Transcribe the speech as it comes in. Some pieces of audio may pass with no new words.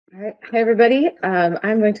All right. Hi, everybody.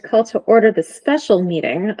 I'm going to call to order the special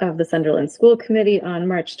meeting of the Sunderland School Committee on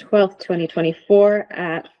March 12th, 2024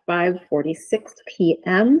 at 5:46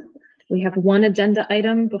 p.m. We have one agenda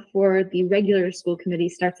item before the regular school committee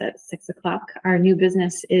starts at 6 o'clock. Our new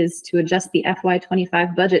business is to adjust the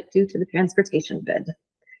FY25 budget due to the transportation bid.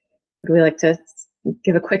 Would we like to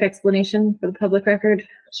give a quick explanation for the public record?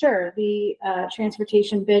 Sure. The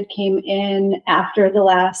transportation bid came in after the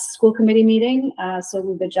last school committee meeting, so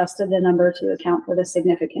we've adjusted the number to account for the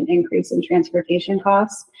significant increase in transportation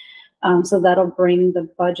costs. So that'll bring the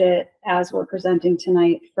budget as we're presenting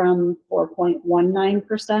tonight from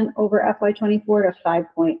 4.19% over FY24 to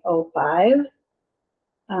 5.05.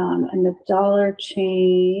 And the dollar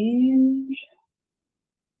change,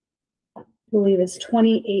 I believe, is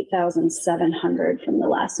 $28,700 from the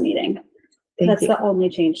last meeting. That's the only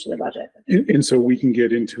change to the budget. And so we can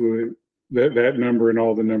get into that number and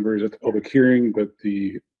all the numbers at the public hearing, but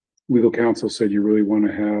the legal counsel said you really want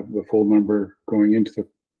to have the full number going into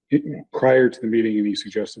prior to the meeting, and he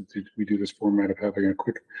suggested that we do this format of having a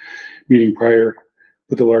quick meeting prior,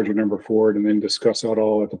 put the larger number forward, and then discuss it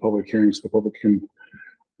all at the public hearing so the public can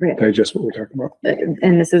digest what we're talking about.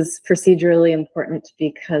 And this is procedurally important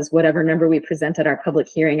because whatever number we present at our public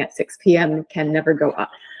hearing at 6 p.m. can never go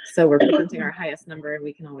up. So we're presenting our highest number and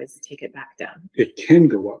we can always take it back down. It can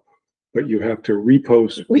go up, but you have to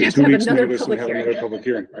repost we have 2 to have weeks another notice and have hearing. another public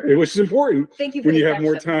hearing, which is important. Thank you for when you the have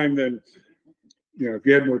more correction. time than, you know, if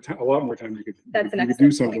you had more time, a lot more time, you could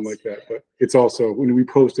do something like that. But it's also, when we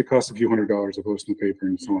post, it costs a few $100s to post in the paper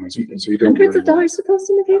and so on and so forth. So you don't Hundreds of dollars to post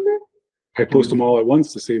in the paper? I post them all at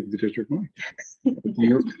once to save the district money. Do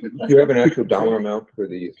you have an actual dollar amount for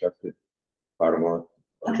the adjusted bottom line,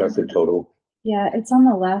 adjusted total? Yeah, it's on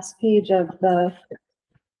the last page of the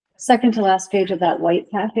second to last page of that white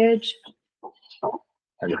package.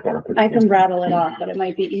 I can rattle it off, but it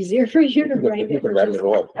might be easier for you to write it. You can rattle it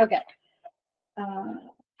off. Okay.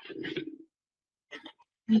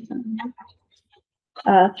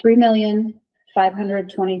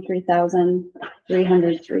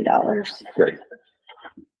 $3,523,303. Great.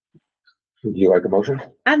 Would you like a motion?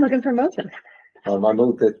 I'm looking for a motion. I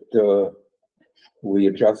move that we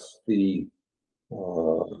adjust the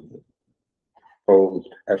proposed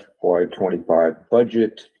FY25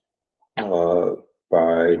 budget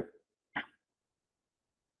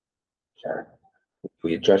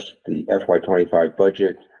we adjust the FY25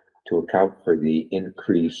 budget to account for the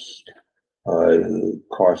increased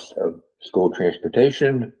cost of school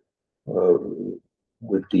transportation,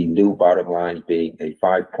 with the new bottom line being a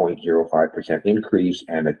 5.05% increase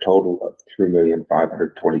and a total of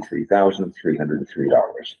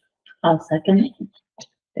 $3,523,303. I'll second.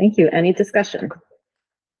 Thank you. Any discussion?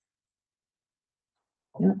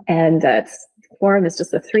 And quorum is just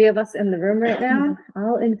the three of us in the room right now.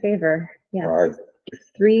 All in favor? Yeah.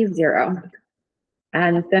 3-0.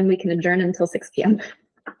 And then we can adjourn until 6 p.m.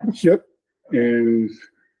 Yep. And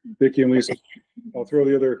Vicki and Lisa, I'll throw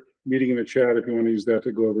the other meeting in the chat if you want to use that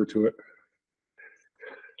to go over to it.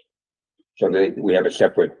 So we have a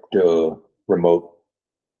separate remote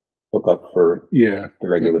hookup for the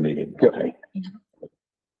regular meeting. Yep. Okay.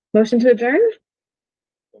 Motion to adjourn?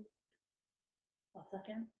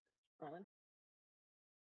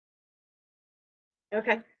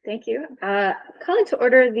 Okay, thank you. Calling to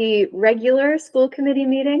order the regular school committee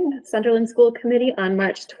meeting, Sunderland School Committee, on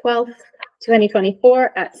March 12th,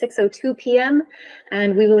 2024 at 6:02 p.m.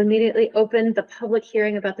 And we will immediately open the public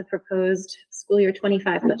hearing about the proposed school year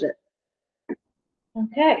 25 budget.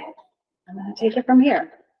 Okay, I'm going to take it from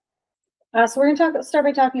here. So we're going to start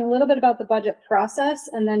by talking a little bit about the budget process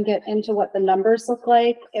and then get into what the numbers look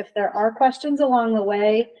like. If there are questions along the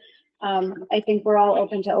way, I think we're all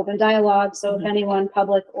open to open dialogue. So if anyone,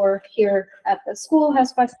 public or here at the school,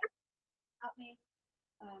 has questions, help me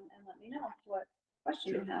and let me know what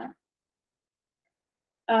question you have.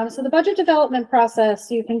 So the budget development process,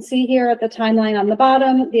 you can see here at the timeline on the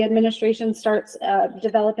bottom, the administration starts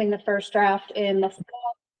developing the first draft in the fall.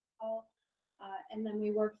 And then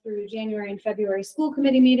we work through January and February school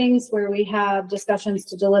committee meetings where we have discussions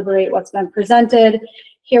to deliberate what's been presented.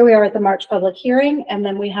 Here we are at the March public hearing, and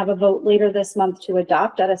then we have a vote later this month to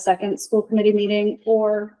adopt at a second school committee meeting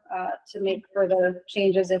or to make further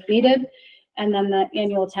changes if needed. And then the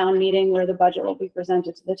annual town meeting where the budget will be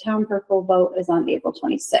presented to the town for full vote is on April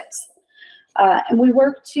 26th. And we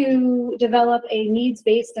work to develop a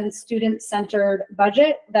needs-based and student-centered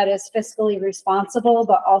budget that is fiscally responsible,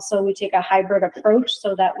 but also we take a hybrid approach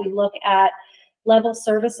so that we look at level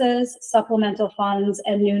services, supplemental funds,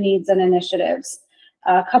 and new needs and initiatives.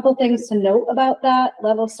 A couple things to note about that.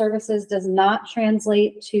 Level services does not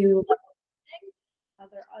translate to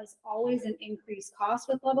There is always an increased cost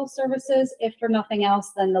with level services, if for nothing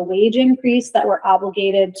else than the wage increase that we're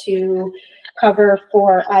obligated to cover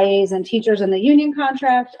for IAs and teachers in the union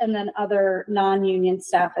contract, and then other non-union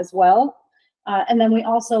staff as well. And then we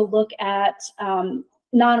also look at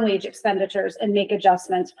non-wage expenditures and make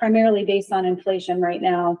adjustments primarily based on inflation right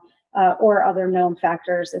now, or other known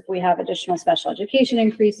factors if we have additional special education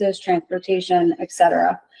increases, transportation, et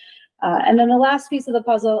cetera. And then the last piece of the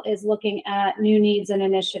puzzle is looking at new needs and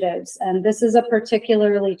initiatives. And this is a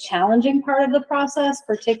particularly challenging part of the process,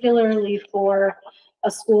 particularly for a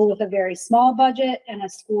school with a very small budget and a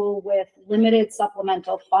school with limited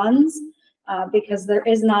supplemental funds, because there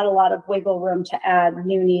is not a lot of wiggle room to add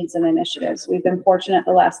new needs and initiatives. We've been fortunate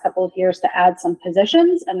the last couple of years to add some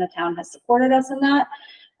positions, and the town has supported us in that.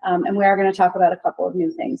 And we are going to talk about a couple of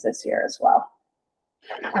new things this year as well.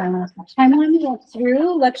 Timeline went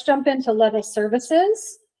through. Let's jump into level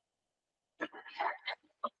services.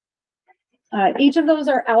 Each of those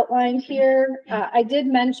are outlined here. I did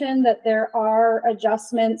mention that there are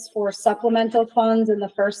adjustments for supplemental funds in the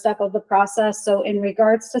first step of the process. So in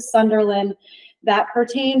regards to Sunderland, that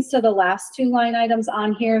pertains to the last two line items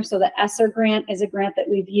on here. So the ESSER grant is a grant that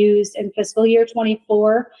we've used in fiscal year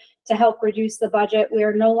 24 to help reduce the budget. We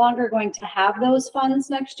are no longer going to have those funds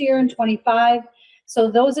next year in 25. So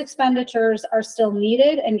those expenditures are still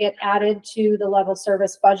needed and get added to the level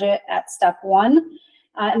service budget at step one.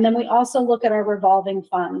 And then we also look at our revolving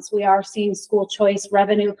funds. We are seeing school choice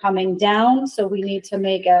revenue coming down, so we need to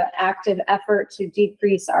make an active effort to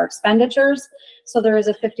decrease our expenditures. So there is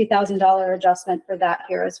a $50,000 adjustment for that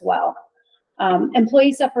here as well.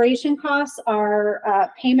 Employee separation costs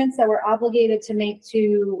are payments that we're obligated to make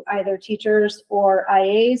to either teachers or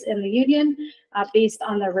IAs in the union based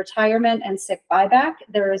on their retirement and sick buyback.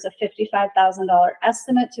 There is a $55,000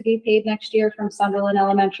 estimate to be paid next year from Sunderland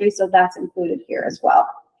Elementary, so that's included here as well.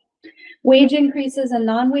 Wage increases and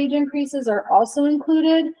non-wage increases are also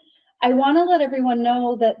included. I want to let everyone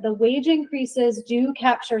know that the wage increases do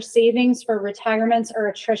capture savings for retirements or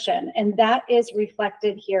attrition, and that is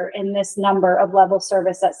reflected here in this number of level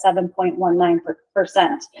service at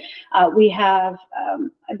 7.19%. We have,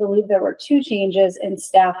 I believe there were 2 changes in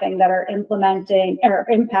staffing that are implementing or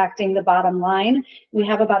impacting the bottom line. We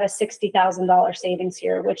have about a $60,000 savings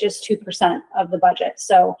here, which is 2% of the budget.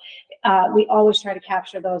 So we always try to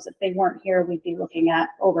capture those. If they weren't here, we'd be looking at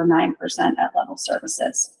over 9% at level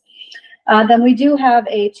services. Then we do have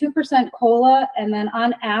a 2% COLA, and then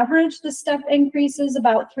on average, the step increase is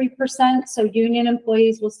about 3%. So union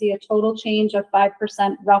employees will see a total change of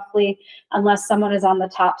 5% roughly, unless someone is on the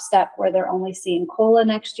top step where they're only seeing COLA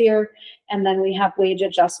next year. And then we have wage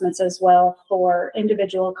adjustments as well for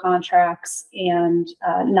individual contracts and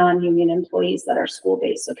non-union employees that are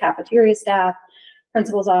school-based. So cafeteria staff,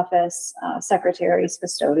 principal's office, secretaries,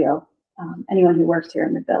 custodial, anyone who works here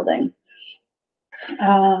in the building.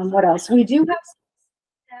 What else? We do have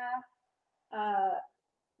staff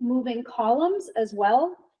moving columns as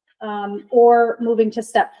well, or moving to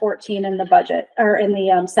step 14 in the budget or in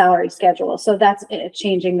the salary schedule. So that's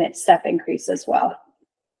changing that step increase as well.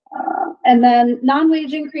 And then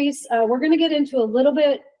non-wage increase, we're going to get into a little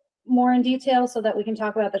bit more in detail so that we can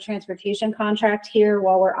talk about the transportation contract here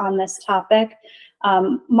while we're on this topic.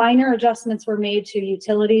 Minor adjustments were made to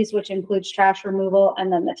utilities, which includes trash removal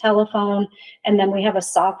and then the telephone. And then we have a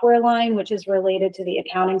software line, which is related to the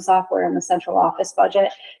accounting software in the central office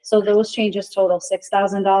budget. So those changes total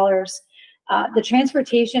 $6,000. The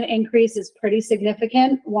transportation increase is pretty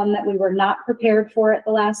significant, one that we were not prepared for at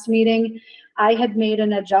the last meeting. I had made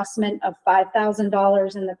an adjustment of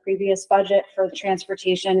 $5,000 in the previous budget for the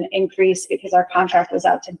transportation increase because our contract was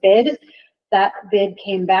out to bid. That bid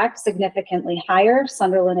came back significantly higher.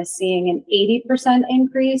 Sunderland is seeing an 80%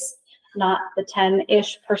 increase, not the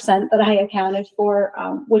 10-ish% that I accounted for,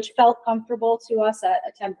 which felt comfortable to us at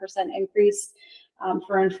a 10% increase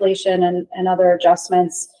for inflation and other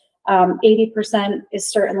adjustments. 80%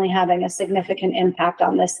 is certainly having a significant impact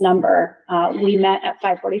on this number. We met at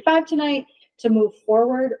 5:45 tonight to move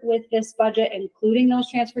forward with this budget, including those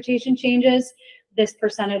transportation changes. This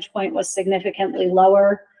percentage point was significantly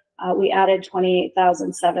lower. We added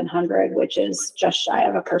 28,700, which is just shy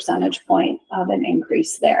of a percentage point of an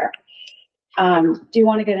increase there. Do you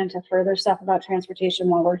want to get into further stuff about transportation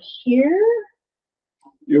while we're here?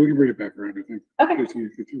 Yeah, we can bring it back around, I think. Okay.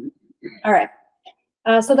 All right.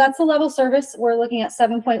 So that's the level service. We're looking at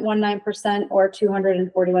 7.19% or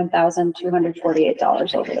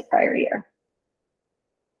 $241,248 over the prior year.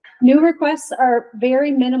 New requests are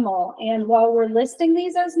very minimal, and while we're listing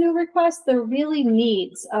these as new requests, they're really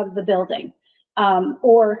needs of the building.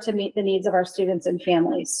 or to meet the needs of our students and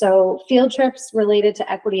families. So field trips related to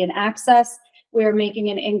equity and access, we are making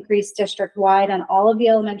an increase district-wide on all of the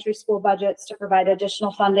elementary school budgets to provide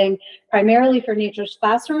additional funding, primarily for Nature's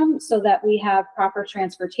Classroom, so that we have proper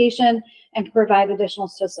transportation and provide additional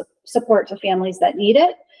support to families that need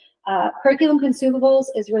it. Curriculum consumables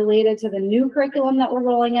is related to the new curriculum that we're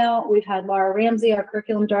rolling out. We've had Laura Ramsey, our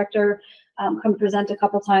curriculum director, come present a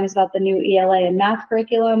couple times about the new ELA and math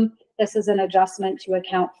curriculum. This is an adjustment to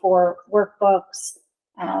account for workbooks.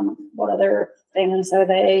 What other things are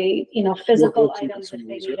they? Physical Workbooks and items if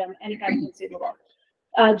they consumables, need them, any kind of consumable.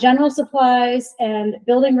 General supplies and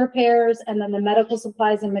building repairs, and then the medical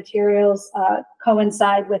supplies and materials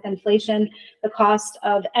coincide with inflation. The cost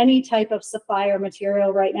of any type of supply or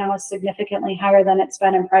material right now is significantly higher than it's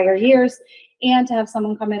been in prior years. And to have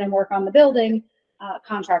someone come in and work on the building,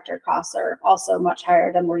 contractor costs are also much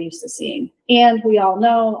higher than we're used to seeing. And we all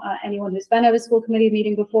know, anyone who's been at a school committee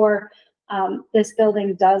meeting before, this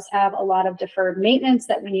building does have a lot of deferred maintenance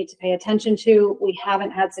that we need to pay attention to. We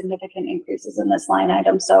haven't had significant increases in this line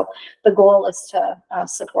item, so the goal is to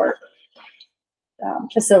support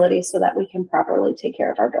facilities so that we can properly take care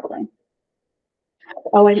of our building.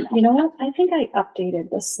 Oh, and you know what? I think I updated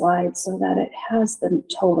this slide so that it has the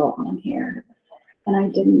total on here, and I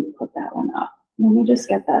didn't put that one up. Let me just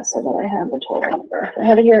get that so that I have the total number. I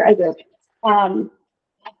have it here. I do.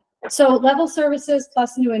 So level services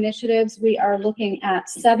plus new initiatives, we are looking at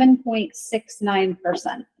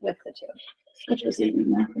 7.69% with the two, which was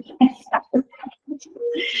even more.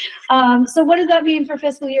 So what does that mean for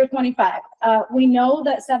fiscal year 25? We know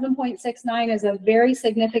that 7.69 is a very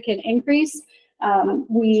significant increase.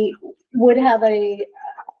 We would have a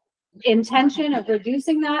intention of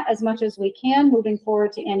reducing that as much as we can moving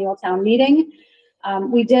forward to annual town meeting.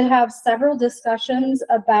 We did have several discussions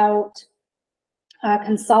about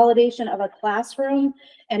consolidation of a classroom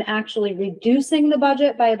and actually reducing the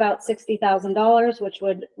budget by about $60,000, which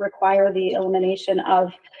would require the elimination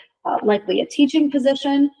of likely a teaching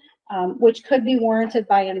position, which could be warranted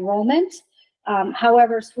by enrollment.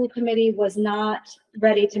 However, school committee was not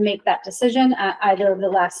ready to make that decision at either of the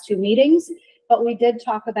last two meetings, but we did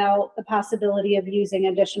talk about the possibility of using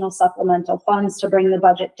additional supplemental funds to bring the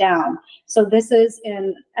budget down. So this is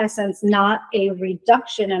in essence not a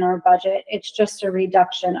reduction in our budget, it's just a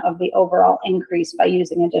reduction of the overall increase by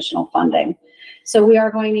using additional funding. So we are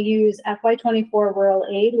going to use FY24 rural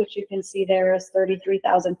aid, which you can see there is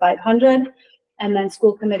 $33,500. And then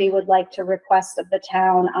school committee would like to request of the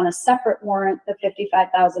town on a separate warrant, the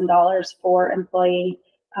 $55,000 for employee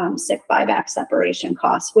sick buyback separation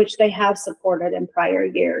costs, which they have supported in prior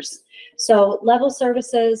years. So level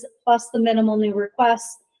services plus the minimal new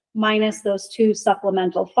requests minus those two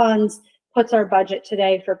supplemental funds puts our budget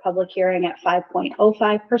today for public hearing at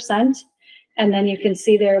 5.05%. And then you can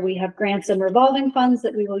see there we have grants and revolving funds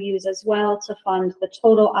that we will use as well to fund the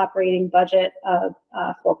total operating budget of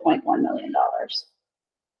 $4.1 million.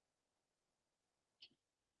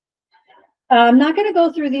 I'm not going to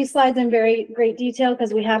go through these slides in very great detail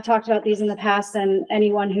because we have talked about these in the past, and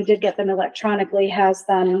anyone who did get them electronically has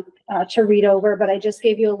them to read over, but I just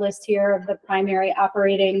gave you a list here of the primary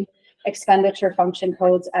operating expenditure function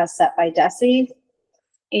codes as set by DESE.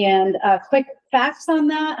 And quick facts on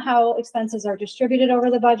that, how expenses are distributed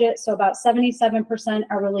over the budget. So about 77%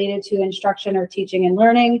 are related to instruction or teaching and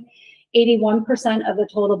learning. 81% of the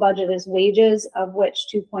total budget is wages, of which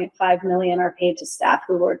 2.5 million are paid to staff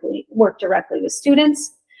who work directly with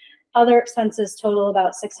students. Other expenses total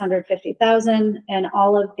about 650,000, and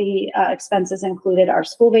all of the expenses included are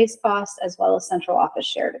school-based costs as well as central office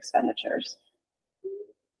shared expenditures.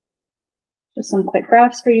 Just some quick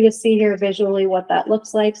graphs for you to see here visually what that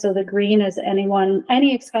looks like. So the green is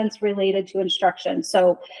any expense related to instruction.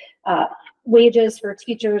 So wages for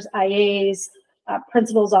teachers, IAs,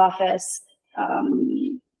 principal's office,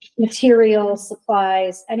 materials,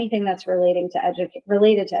 supplies, anything that's related to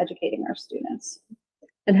educating our students.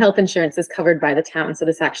 And health insurance is covered by the town, so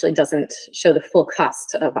this actually doesn't show the full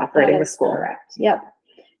cost of operating the school. Correct. Yep.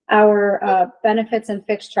 Our benefits and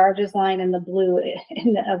fixed charges line in the blue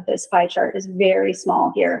of this pie chart is very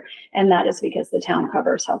small here, and that is because the town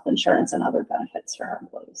covers health insurance and other benefits for our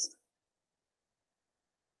employees.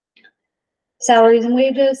 Salaries and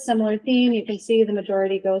wages, similar theme. You can see the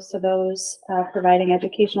majority goes to those providing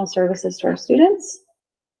educational services to our students.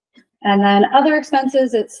 And then other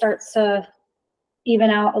expenses, it starts to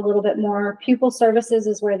even out a little bit more. Pupil services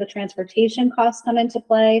is where the transportation costs come into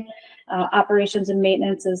play. Operations and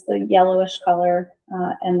maintenance is the yellowish color,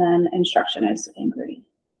 and then instruction is in green.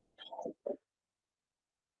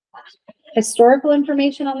 historical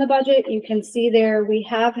information on the budget, you can see there, we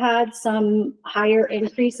have had some higher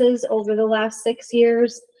increases over the last 6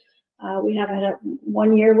 years. We have had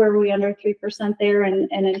one year where we under 3% there, and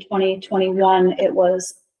in 2021, it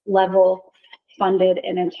was level funded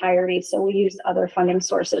in entirety. So we used other funding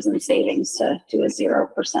sources and savings to do a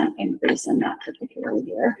 0% increase in that particular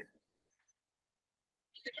year.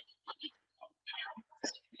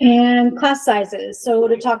 And class sizes. So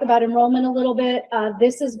to talk about enrollment a little bit,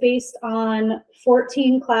 this is based on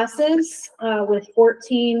 14 classes with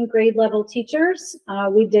 14 grade level teachers.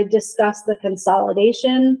 We did discuss the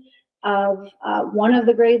consolidation of one of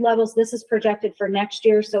the grade levels. This is projected for next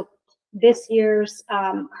year. So this year's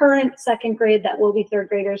current second grade that will be third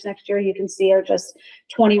graders next year, you can see are just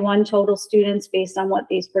 21 total students based on what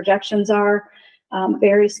these projections are.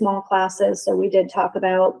 Very small classes. So we did talk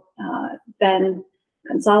about then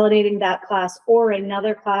consolidating that class or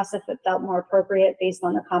another class if it felt more appropriate based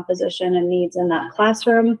on the composition and needs in that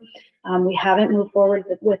classroom. We haven't moved forward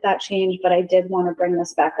with that change, but I did want to bring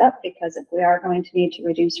this back up because if we are going to need to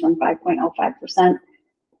reduce from 5.05%,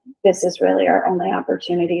 this is really our only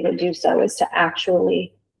opportunity to do so, is to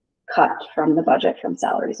actually cut from the budget from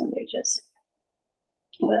salaries and wages.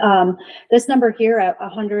 This number here at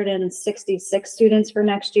 166 students for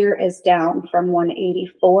next year is down from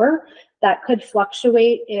 184. That could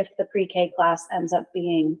fluctuate if the pre-K class ends up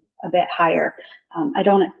being a bit higher. I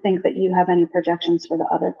don't think that you have any projections for the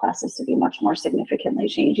other classes to be much more significantly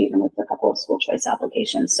changed, even with a couple of school choice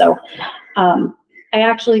applications. So I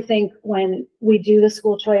actually think when we do the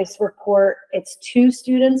school choice report, it's 2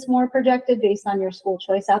 students more projected based on your school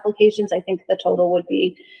choice applications. I think the total would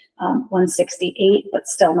be 168, but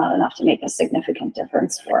still not enough to make a significant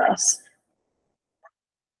difference for us.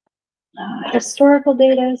 Historical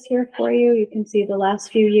data is here for you. You can see the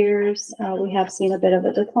last few years, we have seen a bit of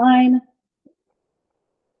a decline.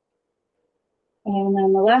 And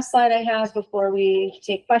then the last slide I have before we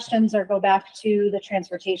take questions or go back to the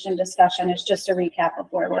transportation discussion is just a recap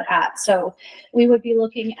of where we're at. So we would be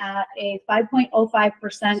looking at a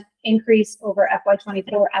 5.05% increase over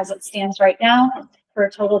FY24 as it stands right now for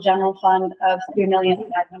a total general fund of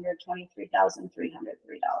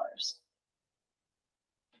 $3,523,303.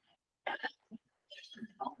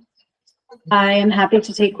 I am happy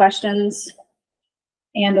to take questions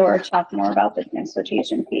and or talk more about the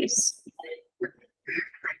transportation piece.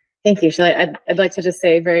 Thank you, Shelley. I'd like to just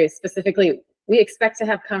say very specifically, we expect to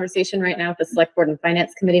have conversation right now with the Select Board and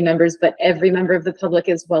Finance Committee members, but every member of the public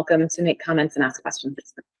is welcome to make comments and ask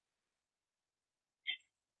questions.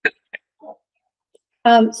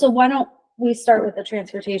 So why don't we start with the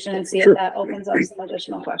transportation and see Sure. if that opens up some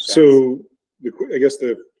additional questions. So I guess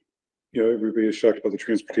everybody is shocked about the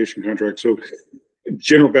transportation contract. So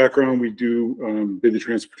general background, we do bid the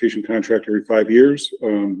transportation contract every 5 years.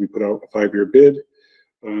 We put out a 5-year bid.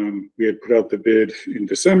 We had put out the bid in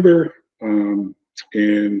December and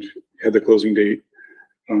had the closing date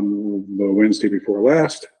the Wednesday before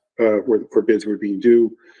last, for bids were being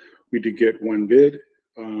due. We did get one bid.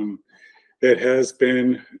 That has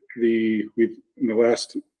been in the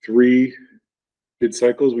last 3 bid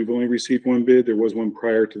cycles, we've only received one bid. There was one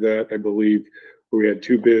prior to that, I believe, where we had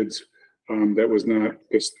 2 bids. That was not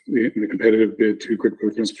just the competitive bid to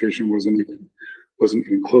Gripco Transportation wasn't even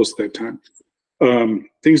close at that time.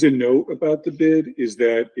 Things to note about the bid is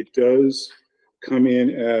that it does come in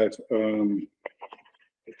at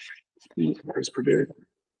price per day.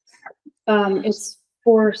 It's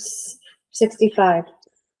 $465.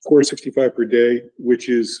 $465 per day, which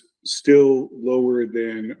is still lower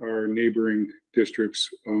than our neighboring districts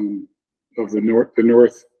of the north. The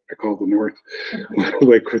north, I call it the north,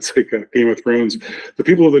 like it's like a Game of Thrones. The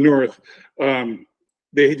people of the north,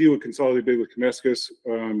 they do a consolidated bid with Comescus,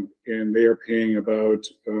 and they are paying about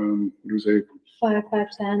what was it?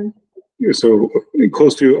 510. Yeah, so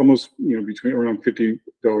close to almost between around $50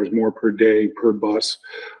 more per day per bus,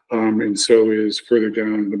 and so is further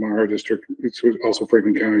down the Mahar district. It's also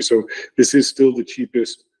Franklin County. So this is still the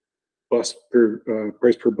cheapest bus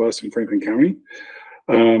price per bus in Franklin County.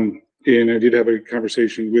 And I did have a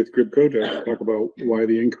conversation with Gripco to talk about why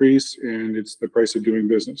the increase, and it's the price of doing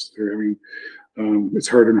business. They're having it's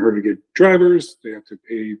harder and harder to get drivers. They have to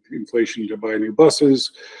pay inflation to buy new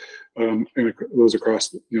buses. And it goes across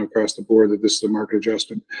the board that this is a market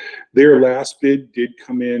adjustment. Their last bid did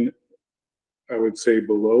come in, I would say,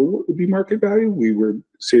 below what would be market value. We were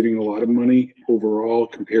saving a lot of money overall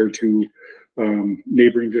compared to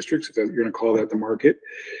neighboring districts, if you're going to call that the market.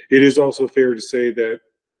 It is also fair to say that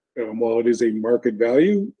while it is a market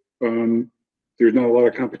value, there's not a lot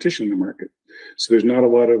of competition in the market. So there's not a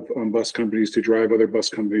lot of bus companies to drive other bus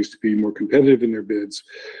companies to be more competitive in their bids.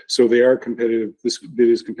 So they are competitive. This bid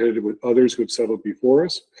is competitive with others who have settled before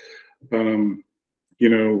us. You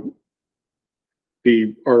know,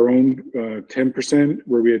 our own 10%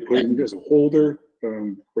 where we had put in as a holder,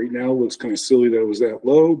 right now looks kind of silly that it was that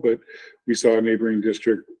low, but we saw a neighboring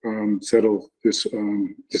district settle this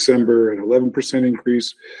December at 11%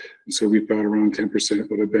 increase. And so we thought around 10%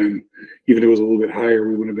 would have been, even if it was a little bit higher,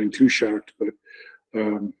 we wouldn't have been too shocked, but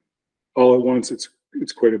all at once,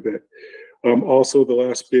 it's quite a bit. Also, the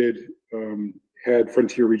last bid had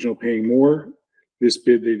Frontier Regional paying more. This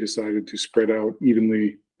bid, they decided to spread out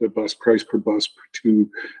evenly the bus price per bus to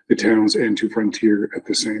the towns and to Frontier at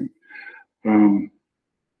the same.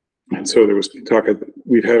 And so there was talk of,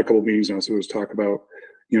 we've had a couple of meetings now, so there was talk about,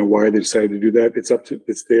 you know, why they decided to do that.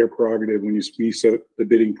 It's their prerogative when we set the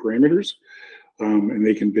bidding parameters, and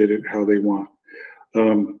they can bid it how they want.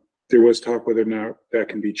 There was talk whether or not that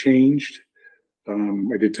can be changed.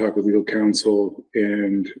 I did talk with legal counsel,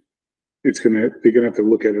 and they're gonna have to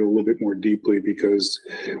look at it a little bit more deeply, because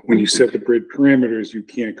when you set the bid parameters, you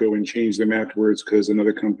can't go and change them afterwards, because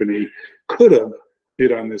another company could have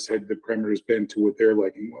bid on this had the parameters been to what their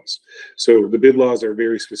liking was. So the bid laws are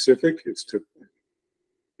very specific. It's to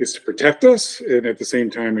protect us, and at the same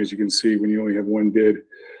time, as you can see, when you only have one bid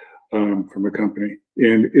from a company,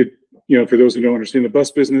 and it, you know, for those who don't understand the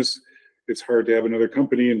bus business, it's hard to have another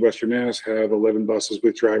company in Western Mass have 11 buses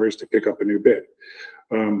with drivers to pick up a new bid.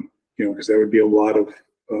 You know, because that would be a lot of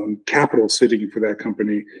capital sitting for that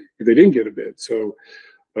company if they didn't get a bid. So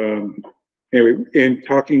anyway, and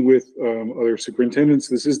talking with other superintendents,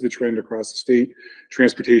 this is the trend across the state.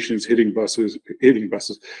 Transportation is hitting buses. It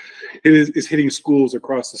is hitting schools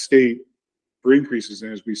across the state for increases.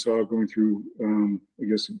 And as we saw going through, I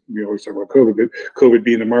guess we always talk about COVID, but COVID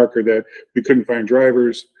being the marker that we couldn't find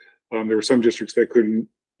drivers. There were some districts that couldn't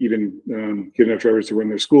even get enough drivers to run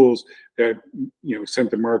their schools, that, you know, sent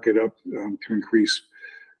the market up to increase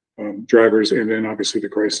drivers. And then obviously the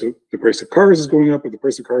price of cars is going up. If the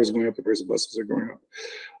price of cars is going up, the price of buses are going up.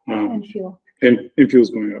 And fuel. And fuel's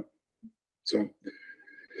going up.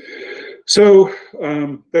 So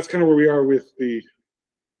that's kind of where we are with the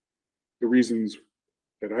reasons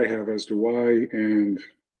that I have as to why. And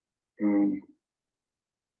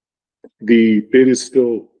the bid has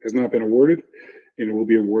not been awarded, and it will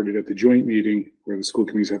be awarded at the joint meeting where the school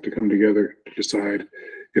committees have to come together to decide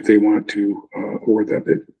if they want to award that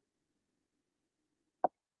bid.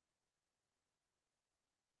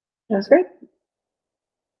 That's great.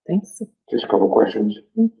 Thanks. Just a couple of questions.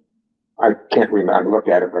 I can't remember, I looked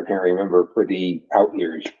at it, but I can't remember for the out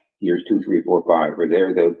years 2, 3, 4, 5, were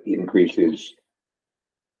there the increases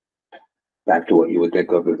back to what you would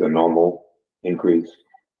think of as a normal increase?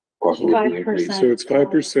 Cost of living increase? So it's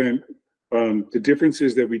 5%. The difference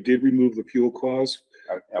is that we did remove the fuel clause.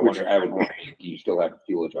 I wonder, do you still have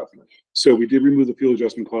fuel adjustments? So we did remove the fuel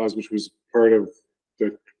adjustment clause, which was part of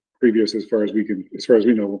the previous, as far as we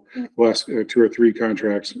know, the last 2 or 3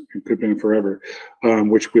 contracts, it could have been forever,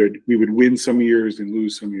 which we would win some years and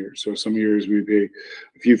lose some years. So some years we'd pay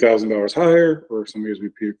a few $1,000s higher, or some years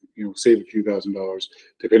we'd pay, you know, save a few $1,000s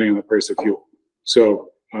depending on the price of fuel.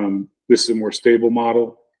 So this is a more stable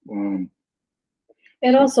model.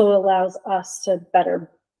 It also allows us to better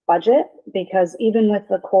budget, because even with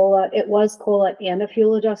the COLA, it was COLA and a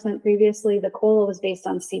fuel adjustment previously. The COLA was based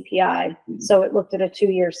on CPI, so it looked at a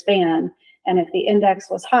 2-year span. And if the index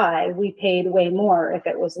was high, we paid way more. If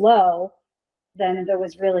it was low, then there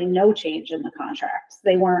was really no change in the contracts.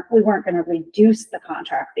 We weren't going to reduce the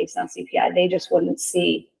contract based on CPI. They just wouldn't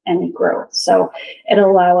see any growth. So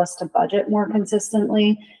it'll allow us to budget more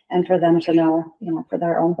consistently, and for them to know, you know, for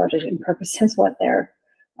their own budgeting purposes, what their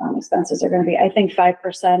expenses are going to be. I think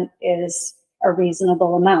 5% is a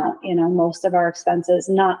reasonable amount. You know, most of our expenses,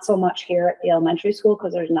 not so much here at the elementary school,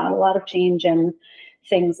 because there's not a lot of change in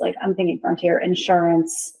things like, I'm thinking Frontier,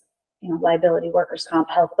 insurance, you know, liability, workers' comp,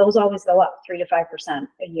 health, those always go up 3 to 5%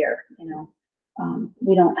 a year. You know,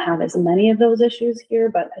 we don't have as many of those issues here,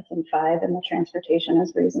 but I think 5 in the transportation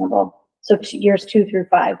is reasonable. So years 2 through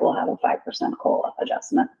 5 will have a 5% COLA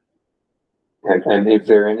adjustment. And is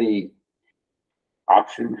there any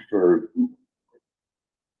options for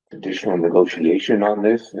additional negotiation on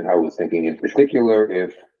this? And I was thinking in particular,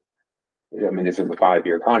 if, I mean, this is a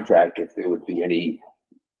 5-year contract, if there would be any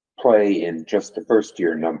play in just the first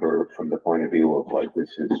year number from the point of view of, like,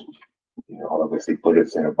 this is, you know, obviously put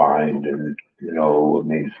us in a bind, and, you know, I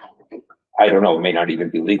mean, I don't know, it may not even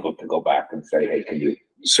be legal to go back and say, hey, can you?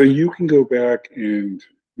 So you can go back, and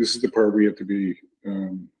this is the part we have to be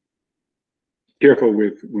careful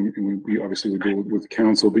with, when we obviously would do with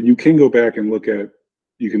council, but you can go back and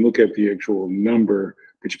you can look at the actual number,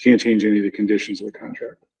 but you can't change any of the conditions of the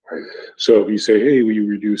contract. Right. So if you say, hey, will you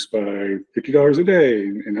reduce by $50 a day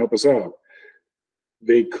and help us out?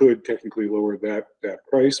 They could technically lower that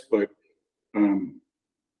price, but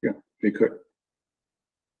yeah, they could.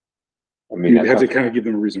 I mean, You'd have to kind of give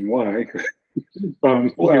them a reason why. Well,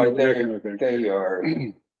 that kind of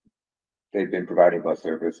thing. they've been providing bus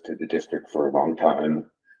service to the district for a long time.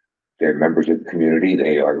 They're members of the community.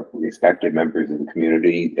 They are respected members of the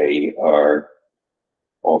community. They are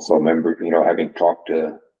also members, having talked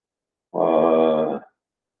to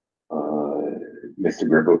Mr.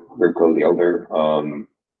 Gribko, the elder,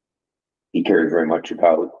 he cares very much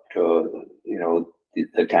about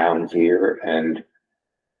the towns here, and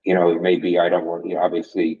maybe I don't want,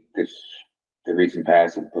 obviously the recent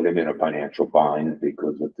past has put him in a financial bind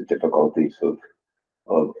because of the difficulties of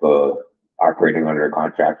operating under a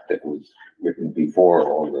contract that was written before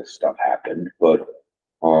all this stuff happened. But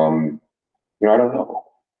I don't know.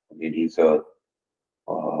 I mean, he's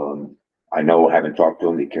I know, having talked to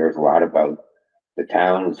him, he cares a lot about the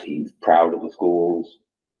towns. He's proud of the schools.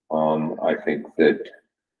 I think that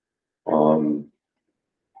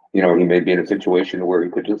he may be in a situation where he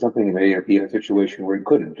could do something. He may be in a situation where he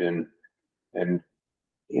couldn't, and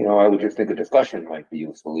I would just think a discussion might be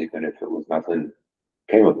useful, even if it was nothing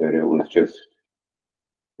came of it. It was just,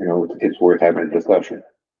 it's worth having a discussion.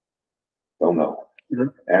 Don't know. Mm-hmm.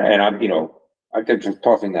 And I'm just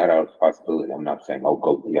tossing that out as a possibility. I'm not saying,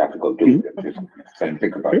 oh, you have to go do it. I'm just saying,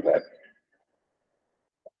 think about that.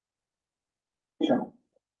 So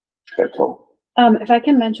that's all. If I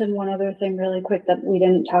can mention one other thing really quick that we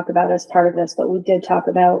didn't talk about as part of this, but we did talk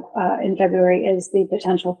about in February, is the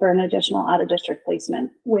potential for an additional out-of-district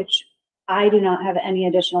placement, which I do not have any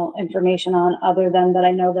additional information on, other than that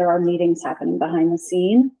I know there are meetings happening behind the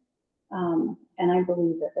scene. And I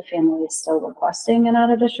believe that the family is still requesting an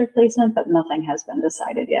out-of-district placement, but nothing has been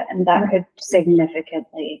decided yet, and that could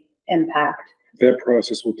significantly impact. That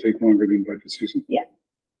process will take longer than budget season. Yeah.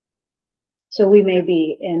 So we may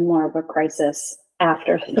be in more of a crisis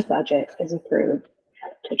after the budget is approved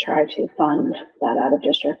to try to fund that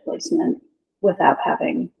out-of-district placement without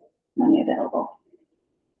having money available.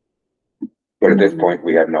 But at this point,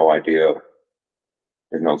 we have no idea.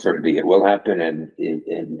 There's no certainty it will happen, and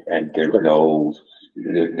there's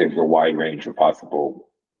a wide range of possible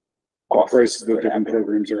costs. Prices of different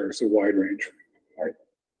programs are so wide range. Right.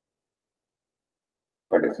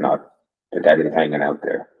 But it's not, that is hanging out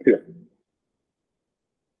there. Yeah.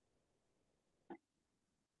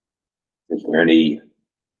 Is there any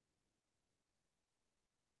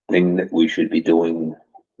thing that we should be doing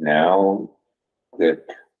now that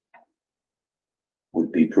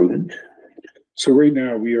would be prudent? So right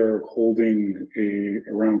now we are holding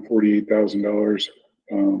around $48,000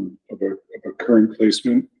 of a current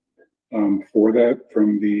placement for that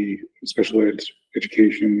from the special ed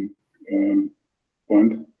education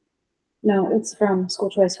fund. No, it's from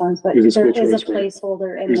school choice funds, but Is it there school is a choice, right?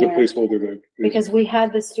 placeholder in There's a there. placeholder that. Because we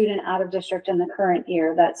had the student out of district in the current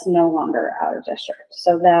year, that's no longer out of district.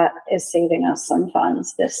 So that is saving us some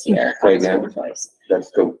funds this year. Say on school again? choice. That's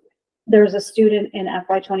still, There's a student in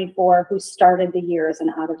FY24 who started the year as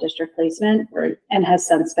an out of district placement right. and has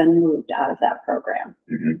since been moved out of that program.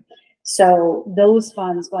 Mhm. So those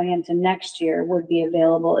funds going into next year would be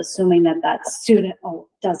available, assuming that that student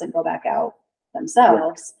doesn't go back out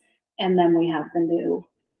themselves. And then we have the new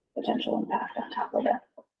potential impact on top of it.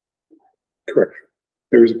 Correct.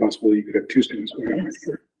 There is a possibility you could have two students going on next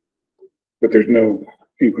year. But there's no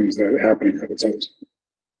inklings that happening of itself.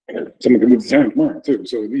 Someone can move to town tomorrow too,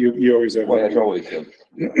 so you always have. Well, that's always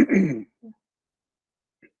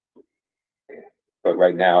but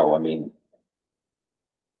right now, I mean,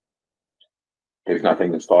 there's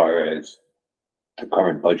nothing as far as the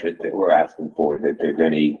current budget that we're asking for, that there's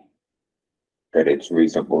any, that it's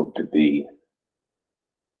reasonable to be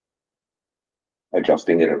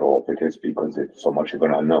adjusting it at all for this, because it's so much of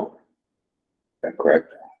an unknown. Is that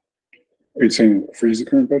correct? Are you saying freeze the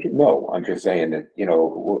current budget? No, I'm just saying that,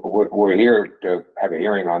 we're here to have a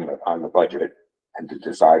hearing on the budget and to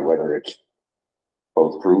decide whether it's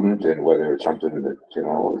both prudent and whether it's something that,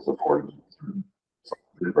 is afforded.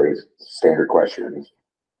 Very standard questions.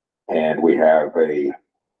 And we have a,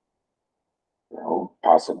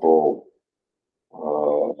 possible,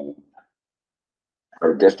 or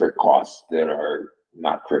district costs that are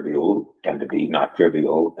not trivial, tend to be not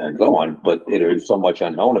trivial, and so on, but there is so much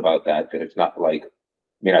unknown about that it's not like,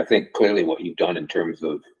 I think clearly what you've done in terms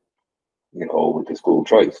of, with the school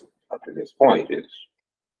choice up to this point is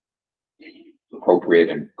appropriate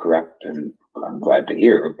and correct and I'm glad to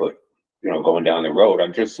hear, but, you know, going down the road,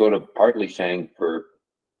 I'm just sort of partly saying for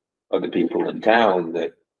other people in town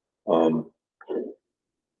that,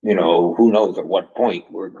 you know, who knows at what point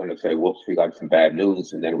we're going to say, whoops, we got some bad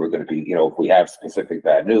news. And then we're going to be, you know, if we have specific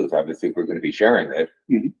bad news, obviously we're going to be sharing it.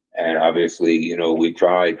 Mhm. And obviously, you know, we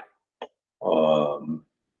tried,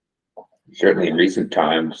 certainly in recent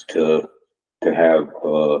times to have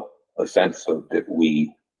a sense of that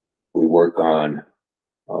we work on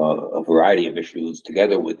a variety of issues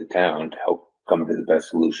together with the town to help come to the best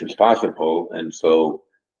solutions possible. And so,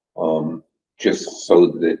 just so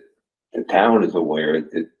that the town is aware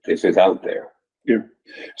that this is out there. Yeah.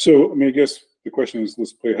 So, I mean, I guess the question is,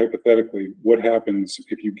 let's play hypothetically, what happens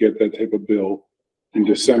if you get that type of bill in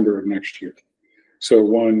December of next year? So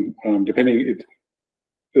one,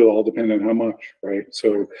 it'll all depend on how much, right?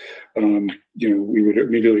 So, you know, we would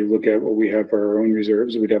immediately look at what we have for our own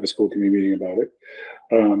reserves. We'd have a school committee meeting about it.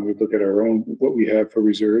 We'd look at our own, what we have for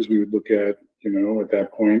reserves. We would look at, you know, at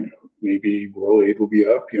that point, maybe rural aid will be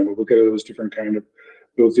up. You know, we'll look at those different kind of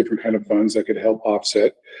funds that could help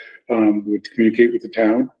offset. We'd communicate with the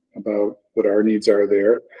town about what our needs are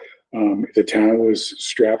there. If the town was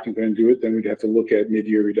strapped and couldn't do it, then we'd have to look at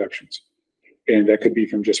mid-year reductions. And that could be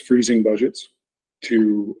from just freezing budgets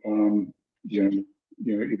to, you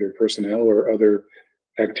know, either personnel or other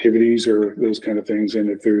activities or those kind of things. And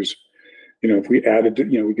if there's, you know, if we added,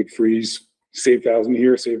 you know, we could freeze, save 1,000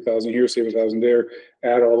 here, save 1,000 here, save 1,000 there,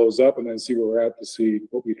 add all those up and then see where we're at to see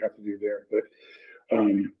what we'd have to do there. But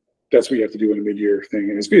that's what you have to do in a mid-year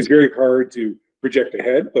thing. And it's very hard to project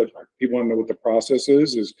ahead, but people want to know what the process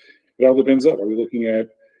is it all depends up. Are we looking at,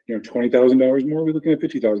 you know, $20,000 more? Are we looking at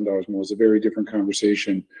 $50,000 more? It's a very different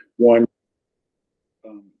conversation. One,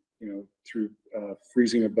 you know, through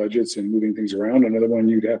freezing of budgets and moving things around. Another one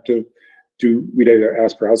you'd have to do, we'd either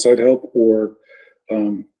ask for outside help or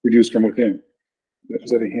reduce from within.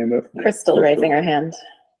 Is that a hand up? Crystal raising her hand.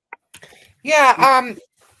 Yeah,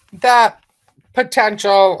 that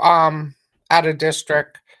potential out of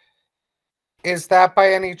district, is that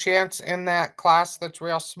by any chance in that class that's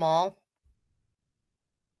real small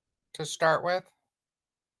to start with?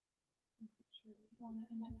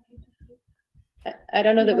 I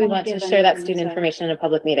don't know that we want to share that student information. information in a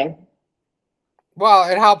public meeting. Well,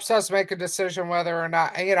 it helps us make a decision whether or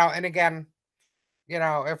not, you know, and again, you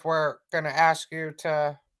know, if we're going to ask you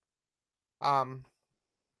to,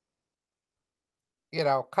 you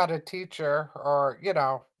know, cut a teacher or, you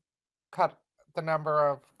know, cut the number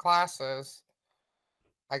of classes,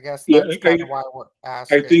 I guess that's kind of why we're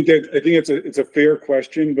asking. I think it's a fair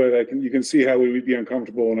question, but you can see how we would be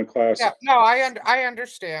uncomfortable in a class. Yeah, no, I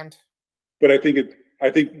understand. But I think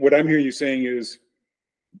what I'm hearing you saying is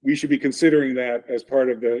we should be considering that as part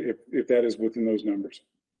of the, if that is within those numbers.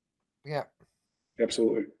 Yeah.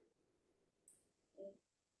 Absolutely.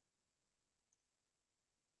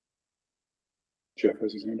 Jeff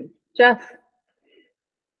has his hand up. Jeff.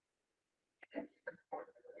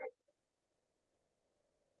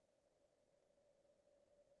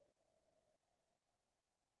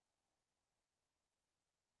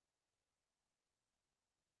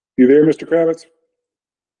 You there, Mr. Kravitz?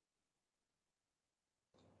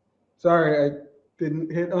 Sorry, I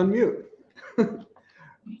didn't hit unmute. Can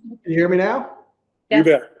you hear me now? You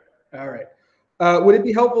bet. All right. Would it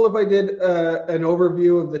be helpful if I did an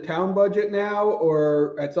overview of the town budget now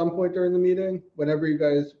or at some point during the meeting? Whenever you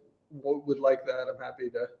guys would like that, I'm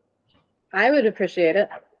happy to. I would appreciate it.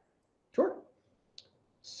 Sure.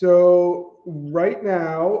 So right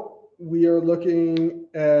now we are looking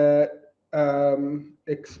at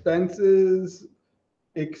expenses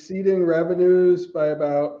exceeding revenues by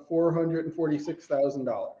about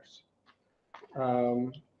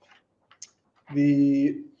 $446,000.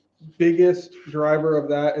 The biggest driver of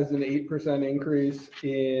that is an 8% increase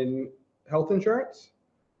in health insurance.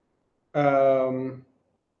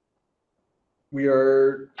 We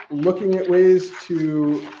are looking at ways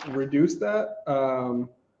to reduce that,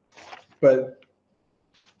 but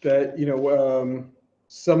that, you know,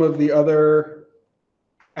 some of the other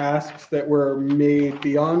asks that were made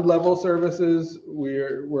beyond level services,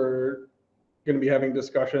 we're going to be having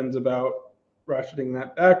discussions about ratcheting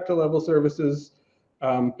that back to level services.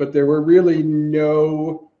 But there were really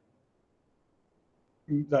no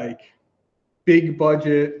like big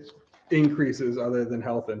budget increases other than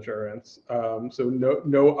health insurance. So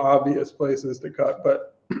no obvious places to cut,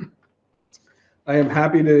 but I am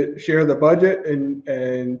happy to share the budget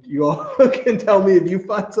and you all can tell me if you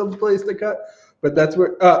find some place to cut, but that's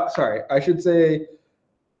where, sorry, I should say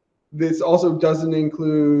this also doesn't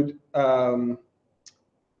include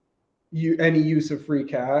any use of free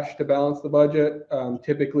cash to balance the budget.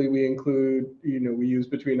 Typically we include, we use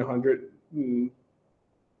between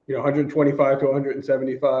 125 to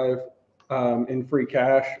 175 in free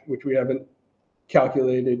cash, which we haven't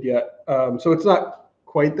calculated yet. So it's not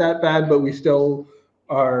quite that bad, but we still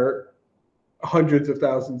are hundreds of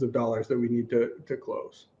thousands of dollars that we need to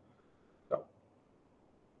close. So.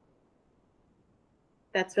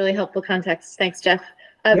 That's really helpful context. Thanks, Jeff.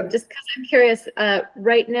 Yep. Just because I'm curious,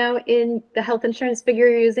 right now in the health insurance figure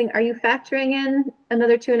you're using, are you factoring in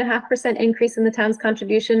another 2.5% increase in the town's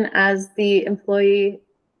contribution as the Employee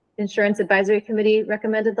Insurance Advisory Committee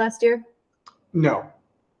recommended last year? No.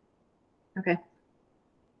 Okay.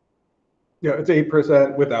 Yeah, it's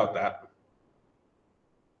 8% without that.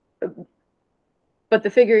 But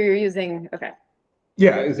the figure you're using, okay.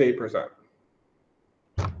 Yeah, is 8%.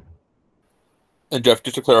 And Jeff,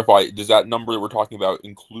 just to clarify, does that number that we're talking about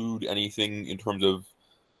include anything in terms of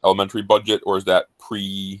elementary budget, or is that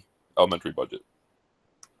pre-elementary budget?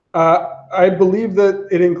 I believe that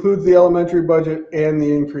it includes the elementary budget and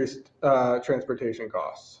the increased transportation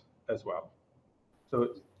costs as well.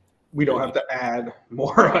 So we don't have to add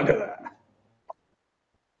more onto that.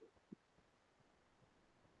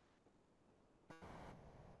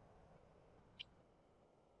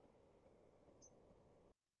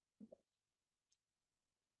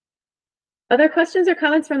 Other questions or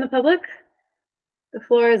comments from the public? The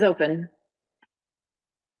floor is open.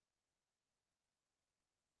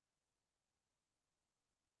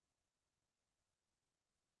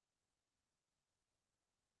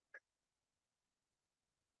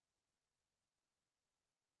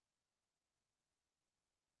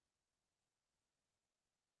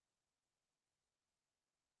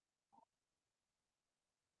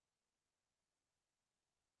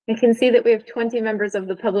 I can see that we have 20 members of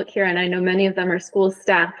the public here, and I know many of them are school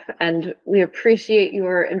staff, and we appreciate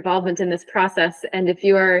your involvement in this process. And if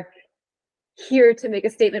you are here to make a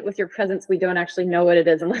statement with your presence, we don't actually know what it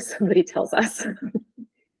is unless somebody tells us.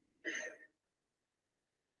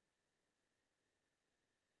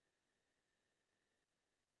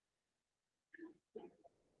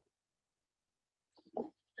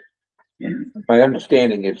 My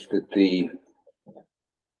understanding is that the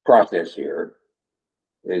process here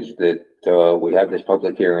is that we have this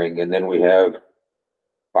public hearing, and then we have,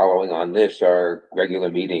 following on this, our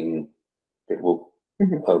regular meeting that will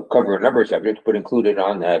cover a number of subjects, but included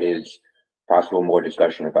on that is possible more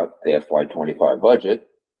discussion about the FY25 budget.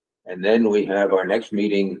 And then we have our next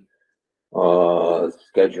meeting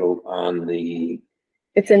scheduled on the...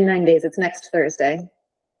 It's in 9 days. It's next Thursday.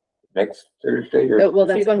 Next Thursday? Or well,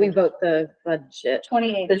 that's when we vote the budget.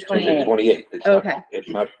 28th. The 28th. 28th. It's Okay. Not, it's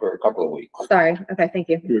not for a couple of weeks. Sorry. Okay, thank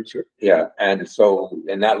you. Yeah, and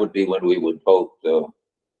that would be when we would vote the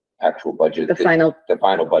actual budget. The final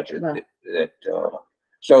budget. Well.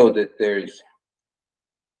 So that there's,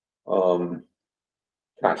 not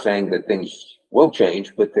saying that things will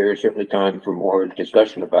change, but there is certainly time for more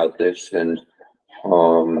discussion about this, and,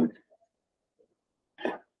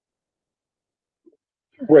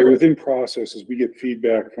 Right, within processes, we get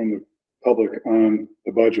feedback from the public on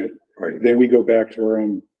the budget. Right. Then we go back to our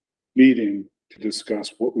own meeting to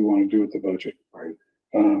discuss what we want to do with the budget. Right.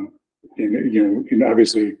 And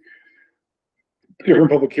obviously,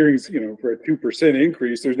 different public hearings, for a 2%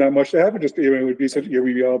 increase, there's not much to happen. Just, it would be such,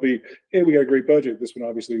 we'd all be, hey, we got a great budget. This one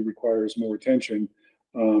obviously requires more attention.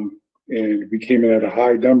 And we came in at a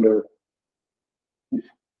high number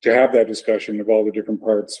to have that discussion of all the different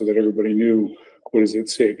parts so that everybody knew what is at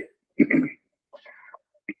stake. Because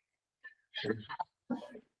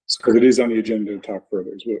it is on the agenda to talk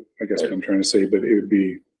further, is what I guess what I'm trying to say, but it would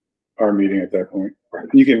be our meeting at that point. Right.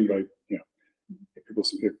 You can invite, if people,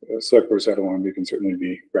 if select board settle on, we can certainly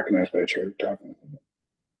be recognized by a chair to talk.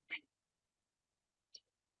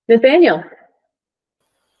 Nathaniel.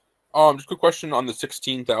 Just a quick question on the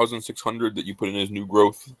 16,600 that you put in as new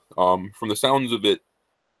growth. From the sounds of it,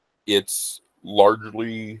 it's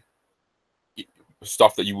largely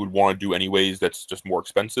stuff that you would want to do anyways. That's just more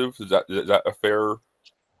expensive. Is that a fair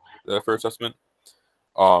assessment?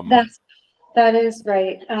 That is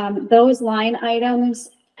right. Those line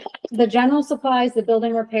items, the general supplies, the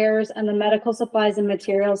building repairs, and the medical supplies and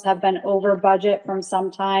materials have been over budget from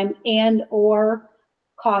some time, and or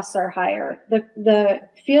costs are higher. The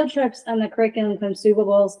field trips and the curriculum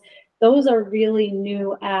consumables, those are really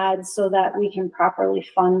new adds so that we can properly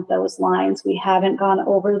fund those lines. We haven't gone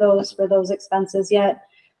over those for those expenses yet,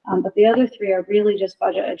 but the other three are really just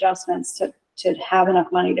budget adjustments to have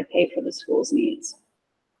enough money to pay for the school's needs.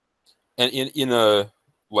 And in a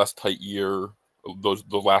less tight year, the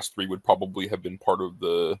last three would probably have been part of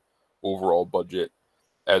the overall budget.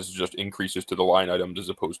 as just increases to the line items as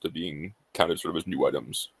opposed to being counted sort of as new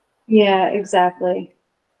items. Yeah, exactly.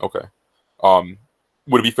 Okay.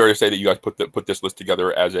 Would it be fair to say that you guys put this list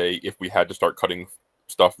together as a, if we had to start cutting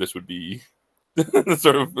stuff, this would be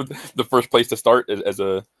sort of the first place to start as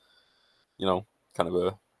a, you know, kind of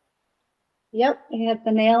a. Yep, you hit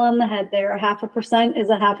the nail on the head there. 0.5% is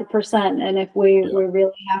 0.5%. And if we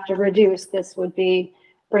really have to reduce, this would be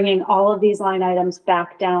bringing all of these line items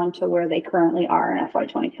back down to where they currently are in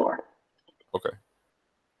FY24. Okay.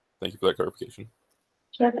 Thank you for that clarification.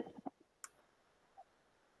 Sure.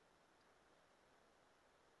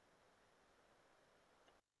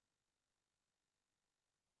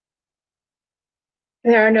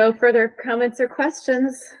 There are no further comments or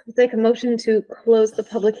questions. We'll take a motion to close the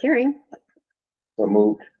public hearing. So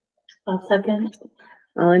moved. I'll second.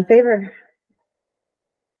 All in favor?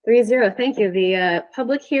 3-0. Thank you. The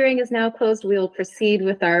public hearing is now closed. We will proceed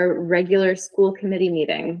with our regular school committee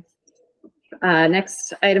meeting.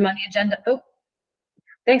 Next item on the agenda. Oh,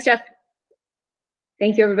 thanks, Jeff.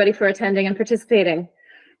 Thank you, everybody, for attending and participating.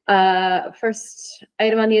 First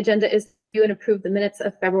item on the agenda is to approve the minutes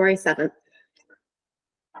of February 7th.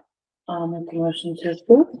 I'll make a motion to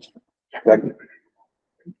approve. Second.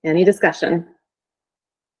 Any discussion?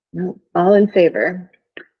 No. All in favor?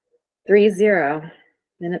 3-0.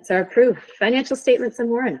 Minutes are approved. Financial statements and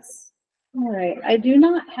warrants. All right, I do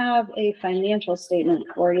not have a financial statement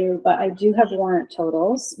for you, but I do have warrant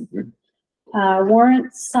totals.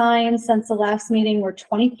 Warrants signed since the last meeting were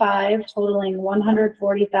 25, totaling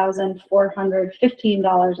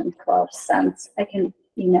 $140,415.12. I can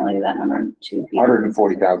email you that number to you.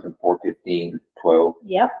 140,415.12.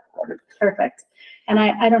 Yep, perfect. And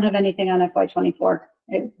I don't have anything on FY24.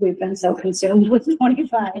 We've been so consumed with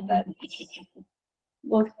 25 that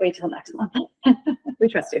we'll wait till next month. We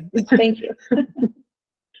trust you. Thank you.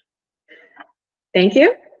 Thank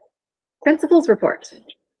you. Principals report.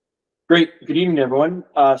 Great. Good evening, everyone.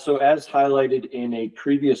 So as highlighted in a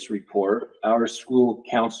previous report, our school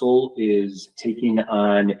council is taking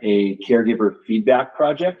on a caregiver feedback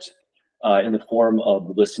project in the form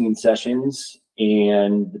of listening sessions.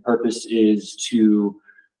 And the purpose is to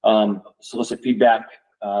solicit feedback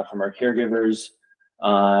from our caregivers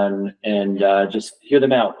on and just hear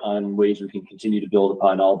them out on ways we can continue to build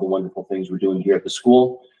upon all the wonderful things we're doing here at the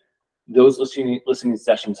school. Those listening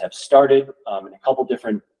sessions have started in a couple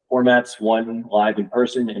different formats, one live in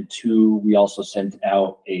person, and two, we also sent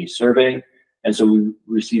out a survey. And so we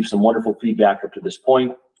received some wonderful feedback up to this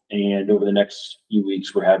point. And over the next few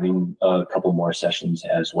weeks, we're having a couple more sessions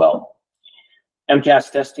as well.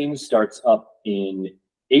 MCAS testing starts up in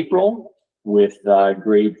April with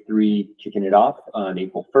grade 3 kicking it off on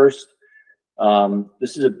April 1st.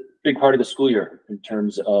 This is a big part of the school year in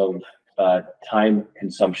terms of time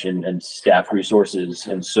consumption and staff resources.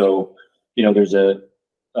 And so, you know, there's a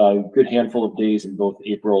good handful of days in both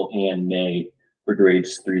April and May for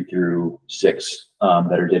grades 3 through 6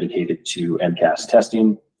 that are dedicated to MCAS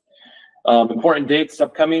testing. Important dates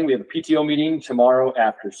upcoming. We have a PTO meeting tomorrow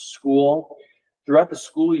after school. Throughout the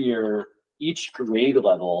school year, each grade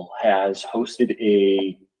level has hosted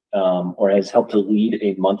or has helped to lead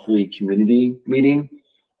a monthly community meeting.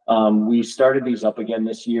 We started these up again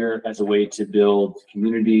this year as a way to build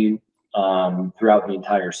community throughout the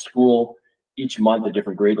entire school. Each month, a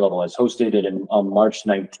different grade level has hosted it, and on March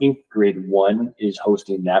 19th, grade 1 is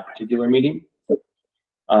hosting that particular meeting.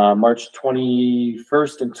 March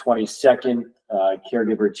 21st and 22nd,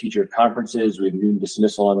 caregiver teacher conferences. We have noon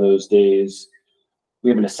dismissal on those days. We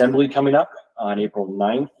have an assembly coming up on April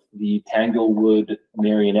 9th. The Tanglewood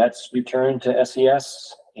Marionettes return to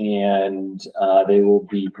SES, and they will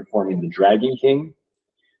be performing the Dragon King.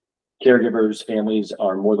 Caregivers, families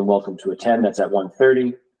are more than welcome to attend. That's at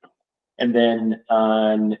 1:30. And then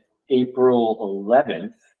on April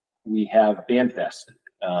 11th, we have BandFest,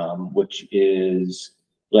 which is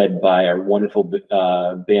led by our wonderful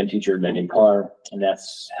band teacher, Megan Carr, and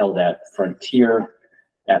that's held at Frontier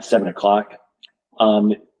at 7 o'clock.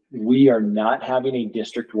 We are not having a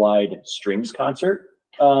district-wide strings concert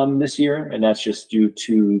this year, and that's just due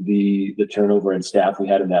to the turnover in staff we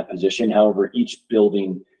had in that position. However, each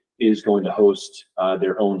building is going to host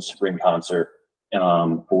their own spring concert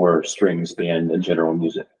for strings, band, and general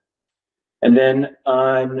music. And then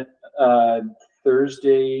on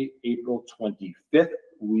Thursday, April 25th,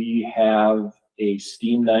 we have a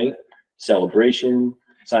STEAM night celebration,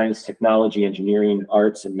 science, technology, engineering,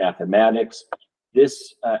 arts, and mathematics.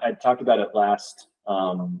 This, I talked about it at our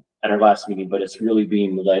last meeting, but it's really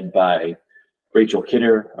being led by Rachel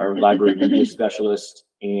Kidder, our library media specialist,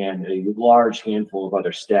 and a large handful of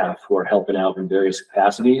other staff who are helping out in various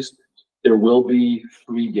capacities. There will be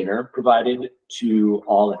free dinner provided to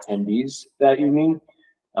all attendees that evening.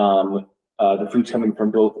 The food's coming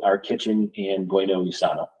from both our kitchen and Bueno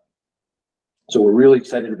Usano. So we're really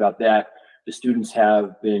excited about that. The students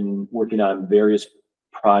have been working on various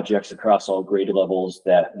projects across all grade levels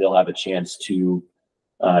that they'll have a chance to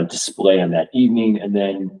display on that evening. And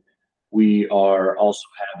then we are also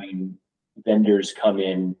having vendors come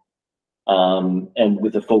in and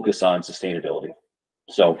with a focus on sustainability.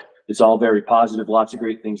 So it's all very positive, lots of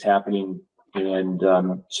great things happening, and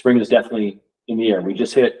spring is definitely in the air. We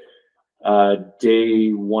just hit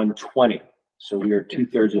day 120, so we are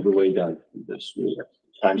 2/3 of the way done this school year.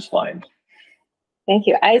 Time's flying. Thank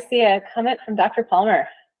you. I see a comment from Dr. Palmer.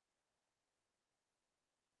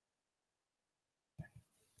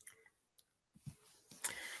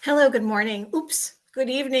 Hello, good morning. Oops, good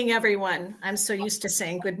evening, everyone. I'm so used to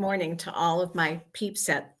saying good morning to all of my peeps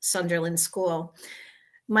at Sunderland School.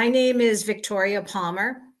 My name is Victoria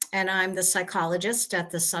Palmer, and I'm the psychologist at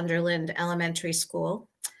the Sunderland Elementary School,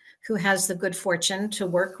 who has the good fortune to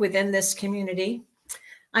work within this community.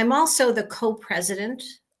 I'm also the co-president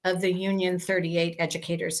of the Union 38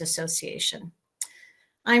 Educators Association.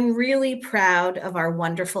 I'm really proud of our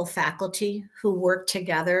wonderful faculty who work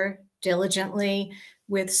together diligently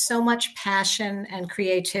with so much passion and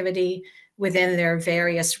creativity within their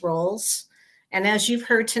various roles. And as you've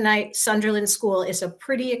heard tonight, Sunderland School is a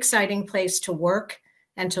pretty exciting place to work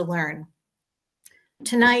and to learn.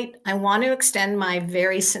 Tonight, I want to extend my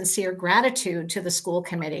very sincere gratitude to the school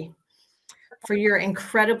committee for your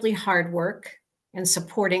incredibly hard work in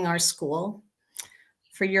supporting our school,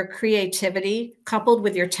 for your creativity coupled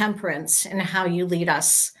with your temperance in how you lead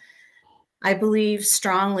us. I believe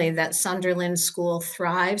strongly that Sunderland School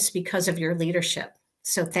thrives because of your leadership.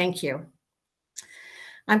 So thank you.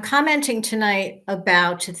 I'm commenting tonight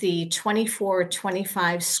about the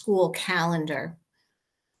 24-25 school calendar.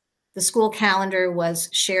 The school calendar was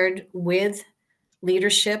shared with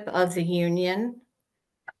leadership of the union,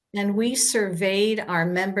 and we surveyed our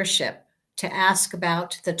membership to ask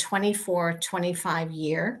about the 24-25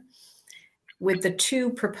 year with the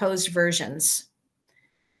two proposed versions.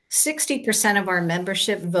 60% of our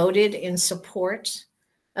membership voted in support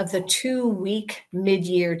of the 2-week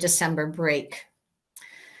mid-year December break.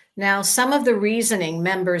 Now, some of the reasoning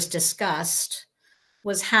members discussed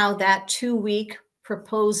was how that 2-week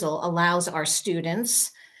proposal allows our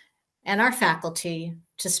students and our faculty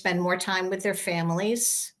to spend more time with their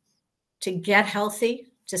families, to get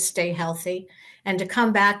healthy, to stay healthy, and to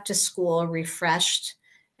come back to school refreshed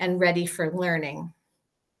and ready for learning.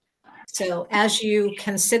 So as you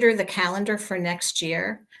consider the calendar for next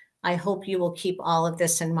year, I hope you will keep all of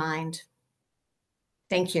this in mind.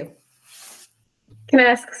 Thank you. Can I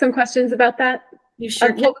ask some questions about that? You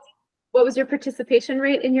sure can. What was your participation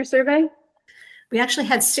rate in your survey? We actually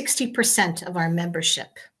had 60% of our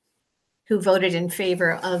membership who voted in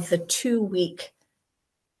favor of the 2-week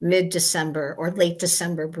mid-December or late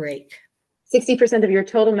December break. 60% of your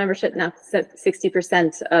total membership, not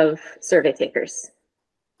 60% of survey takers.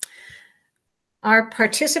 Our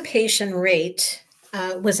participation rate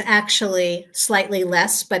was actually slightly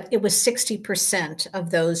less, but it was 60% of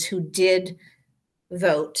those who did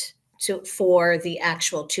vote for the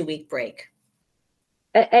actual 2-week break.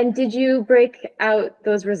 And did you break out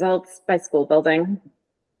those results by school building?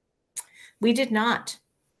 We did not.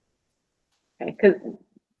 Okay, because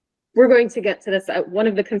we're going to get to this. One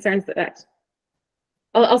of the concerns that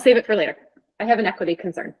I'll save it for later. I have an equity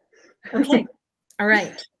concern. Okay, all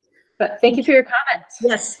right. But thank you for your comments.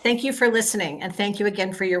 Yes, thank you for listening, and thank you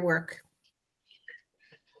again for your work.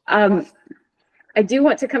 I do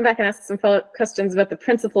want to come back and ask some follow-up questions about the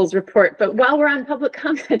principal's report, but while we're on public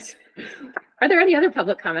comment, are there any other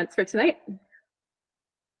public comments for tonight?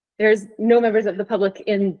 There's no members of the public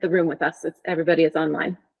in the room with us. Everybody is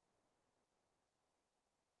online.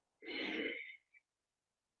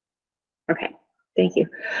 Okay, thank you.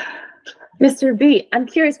 Mr. B, I'm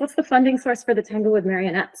curious, what's the funding source for the Tanglewood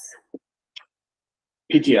Marionettes?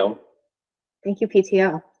 PTO. Thank you,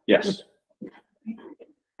 PTO. Yes.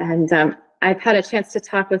 And I've had a chance to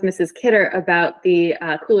talk with Mrs. Kidder about the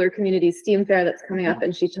Cooler Community STEAM Fair that's coming up,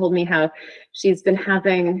 and she told me how she's been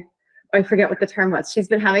having, I forget what the term was, she's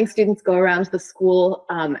been having students go around the school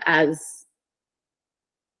as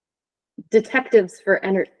detectives for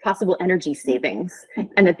possible energy savings,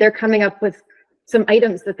 and that they're coming up with some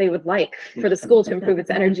items that they would like for the school to improve its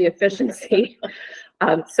energy efficiency,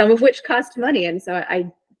 some of which cost money. And so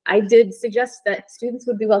I did suggest that students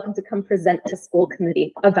would be welcome to come present to school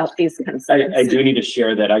committee about these concerns. I do need to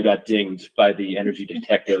share that I got dinged by the energy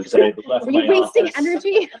detectives. I left Were you my wasting office.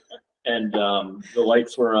 energy? and the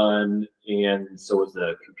lights were on, and so was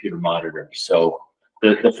the computer monitor. So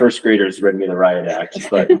the first graders read me the riot act.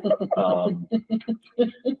 But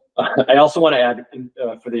I also want to add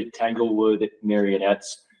for the Tanglewood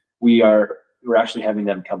marionettes, we're actually having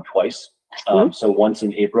them come twice. So once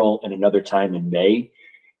in April and another time in May.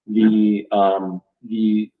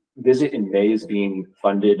 The visit in May is being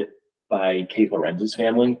funded by Kate Lorenz's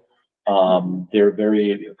family. They're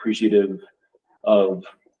very appreciative of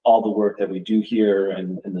all the work that we do here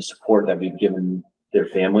and the support that we've given their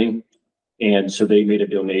family. And so they made a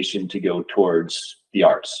donation to go towards the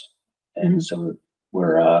arts. And so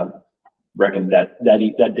we're reckon that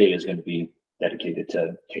day is going to be dedicated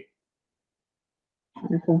to Kate.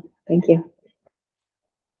 Wonderful. Thank you.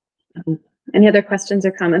 Any other questions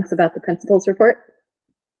or comments about the principal's report?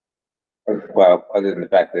 Well, other than the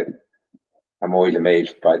fact that I'm always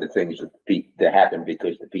amazed by the things that happen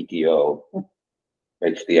because the PTO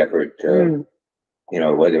makes the effort to, you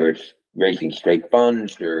know, whether it's raising state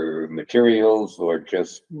funds or materials or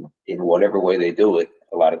just in whatever way they do it,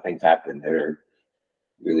 a lot of things happen that are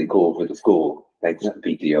really cool for the school, thanks to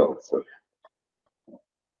the PTO. So.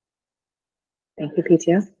 Thank you,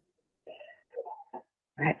 PTO.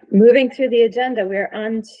 All right, moving through the agenda, we're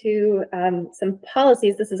on to some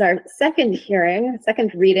policies. This is our second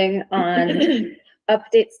reading on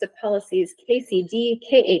updates to policies KCD,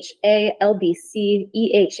 KHA, LBC,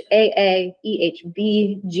 EHAA,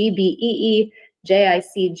 EHB, GBEE,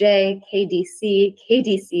 JICJ, KDC,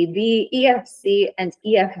 KDCB, EFC, and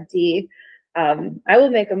EFD. I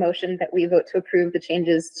will make a motion that we vote to approve the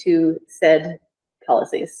changes to said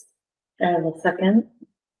policies. I will second.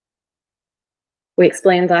 We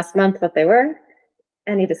explained last month what they were.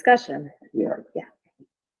 Any discussion? Yeah. Yeah.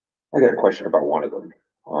 I got a question about one of them.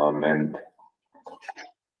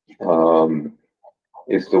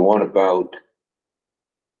 It's the one about,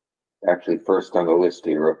 actually first on the list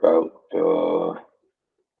here, about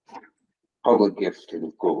public gifts to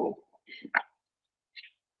the school.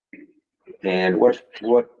 And what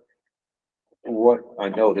I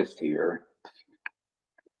noticed here,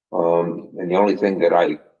 and the only thing that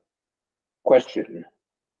I question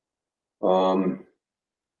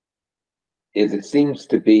is it seems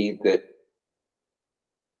to be that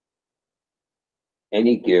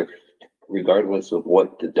any gift, regardless of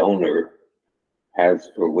what the donor has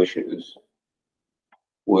for wishes,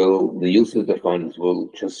 the use of the funds will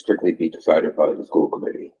just strictly be decided by the school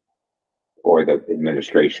committee or the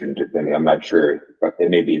administration. I'm not sure, but it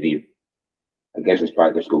may be I guess it's by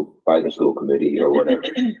the school committee or whatever.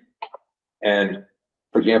 And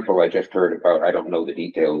for example, I just heard about, I don't know the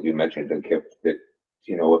details, you mentioned a gift that,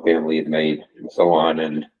 you know, a family had made and so on.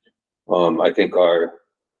 And I think our,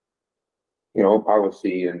 you know,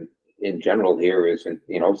 policy in general here isn't,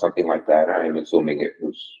 you know, something like that. I am assuming it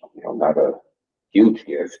was, you know, not a huge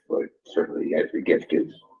gift, but certainly every gift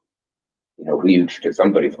is, you know, huge to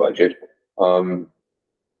somebody's budget.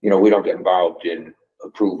 You know, we don't get involved in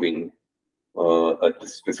approving a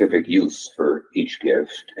specific use for each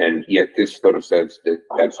gift, and yet this sort of says that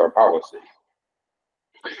that's our policy.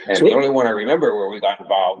 And the only one I remember where we got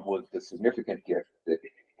involved was the significant gift that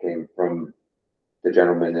came from the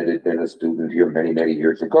gentleman that had been a student here many, many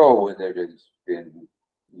years ago, and that has been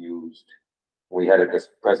used. We had a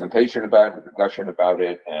presentation about it, a discussion about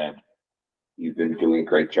it, and you've been doing a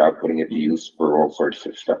great job putting it to use for all sorts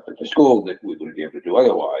of stuff at the school that we wouldn't be able to do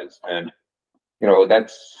otherwise. And, you know,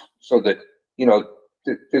 that's so that, you know,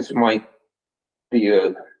 this might be a,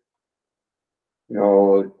 you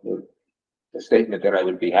know, a statement that I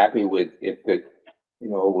would be happy with if it, you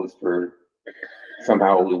know, was for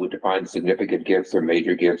somehow we would define significant gifts or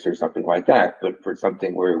major gifts or something like that. But for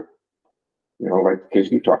something where, you know, like the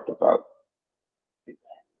case you talked about, it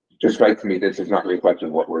just strikes me this is not reflective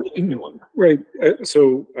of what we're doing. Right.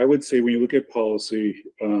 So I would say when you look at policy,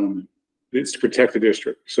 it's to protect the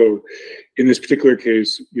district. So in this particular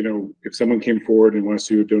case, you know, if someone came forward and wants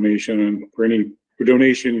to do a donation for any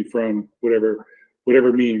donation from whatever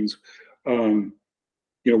means, you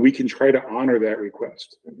know, we can try to honor that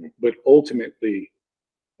request. But ultimately,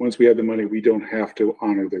 once we have the money, we don't have to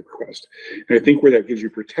honor the request. And I think where that gives you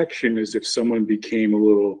protection is if someone became a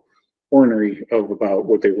little ornery about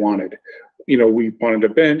what they wanted. You know, we wanted a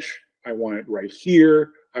bench. I want it right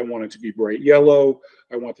here. I want it to be bright yellow.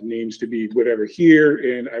 I want the names to be whatever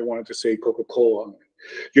here, and I want it to say Coca-Cola on it.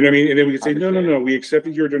 You know what I mean? And then we could say, no, we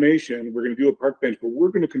accepted your donation. We're going to do a park bench, but we're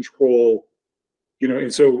going to control, you know.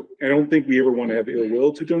 And so I don't think we ever want to have ill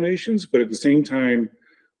will to donations, but at the same time,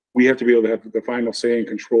 we have to be able to have the final say and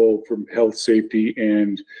control from health, safety,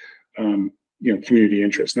 and community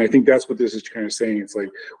interest. And I think that's what this is kind of saying. It's like,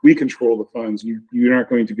 we control the funds. You're not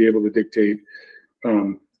going to be able to dictate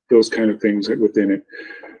those kind of things within it.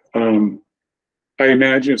 I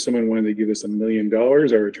imagine if someone wanted to give us $1 million,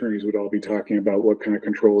 our attorneys would all be talking about what kind of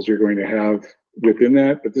controls you're going to have within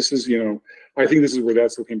that. But this is, I think this is where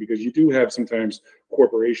that's looking, because you do have sometimes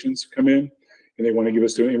corporations come in and they want to give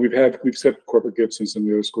us, and we've set corporate gifts in some of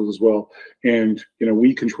the other schools as well. And,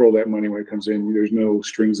 we control that money when it comes in. There's no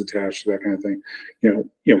strings attached to that kind of thing.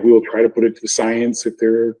 We'll try to put it to the science if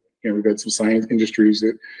there, we've got some science industries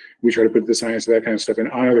that we try to put the science of that kind of stuff in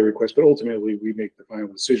honor the request, but ultimately we make the final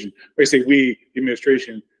decision. I say we, the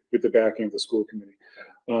administration, with the backing of the school committee.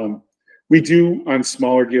 We do, on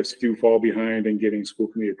smaller gifts, do fall behind in getting school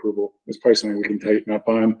committee approval. It's probably something we can tighten up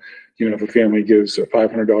on. If a family gives a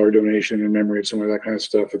 $500 donation in memory of some of that kind of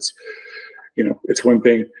stuff, it's one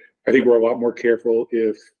thing. I think we're a lot more careful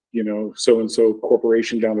if, so-and-so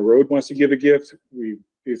corporation down the road wants to give a gift.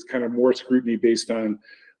 It's kind of more scrutiny based on,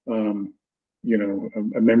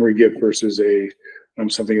 a memory gift versus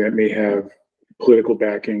something that may have political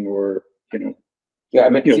backing or, Yeah, I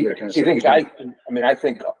mean, that kind of stuff.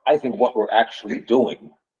 I think what we're actually doing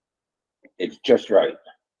is just right.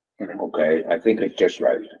 Okay, I think it's just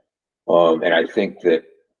right. And I think that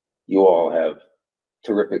you all have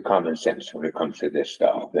terrific common sense when it comes to this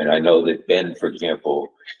stuff. And I know that Ben, for example,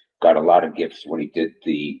 got a lot of gifts when he did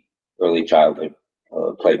the early childhood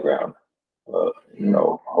playground,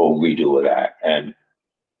 whole redo of that. And,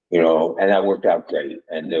 and that worked out great.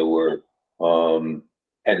 And there were,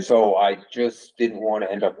 and so I just didn't want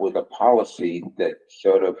to end up with a policy that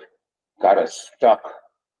sort of got us stuck.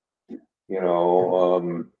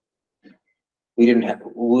 We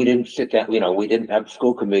didn't sit down, we didn't have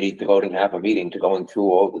school committee devoting half a meeting to going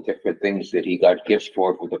through all the different things that he got gifts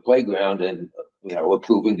for the playground and,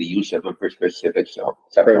 approving the use of them for specific stuff.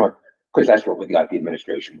 Because that's what we got the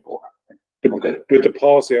administration for. Okay. With the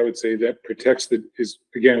policy, I would say that protects it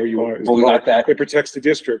protects the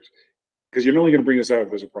district. Because you're only going to bring this out if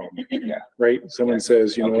there's a problem, right? Someone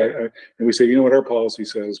says, and we say, our policy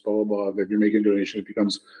says, blah, blah, blah, if you're making a donation, it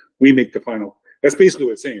becomes, we make the final, that's basically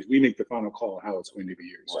what it's saying, is we make the final call on how it's going to be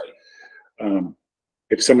used. Right.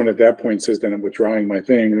 If someone at that point says, then I'm withdrawing my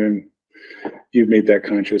thing, then you've made that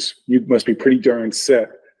conscious. You must be pretty darn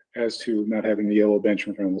set as to not having the yellow bench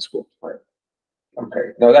in front of the school. Right.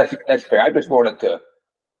 Okay. No, that's fair. I just wanted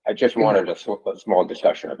a small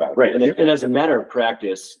discussion about it. Right, and as a matter of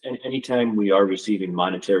practice, anytime we are receiving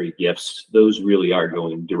monetary gifts, those really are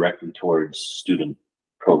going directly towards student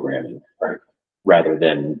programming, right? Rather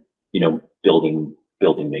than, building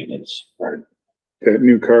maintenance. Right. That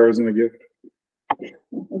new car isn't a gift?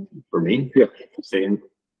 For me? Yeah. Same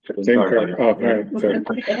car. Oh, all right. Sorry.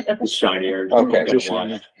 Shinier. Okay.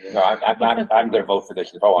 No, I'm going to vote for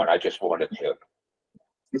this. Go on. I just wanted to.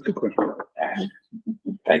 That's a good question.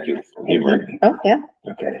 Thank you. Oh, yeah.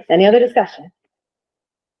 Okay. Any other discussion?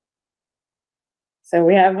 So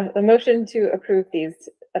we have a motion to approve these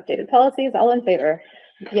updated policies. All in favor?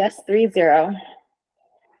 Yes, 3-0.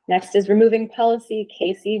 Next is removing policy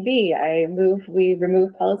KCB. I move we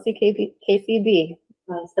remove policy KCB.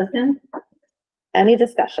 Second. Any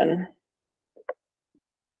discussion?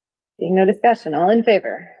 Seeing no discussion, all in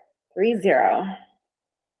favor? 3-0.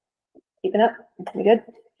 Keeping up? We good?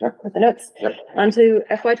 With the notes. Yep. On to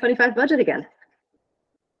FY25 budget again.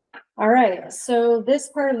 All right, so this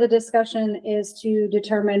part of the discussion is to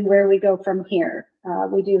determine where we go from here.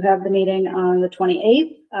 We do have the meeting on the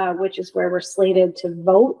 28th, which is where we're slated to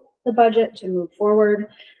vote the budget to move forward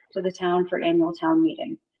to the town for annual town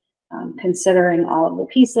meeting. Considering all of the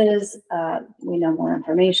pieces, we know more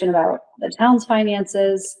information about the town's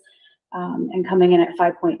finances, and coming in at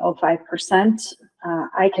 5.05%.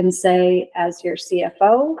 I can say, as your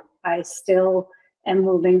CFO, I still am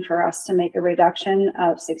moving for us to make a reduction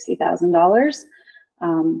of $60,000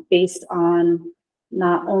 based on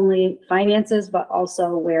not only finances, but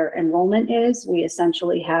also where enrollment is. We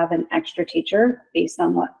essentially have an extra teacher based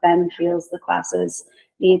on what Ben feels the classes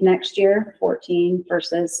need next year, 14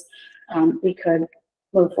 versus we could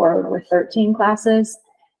move forward with 13 classes.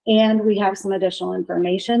 And we have some additional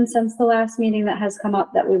information since the last meeting that has come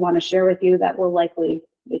up that we want to share with you that will likely,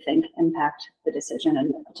 we think, impact the decision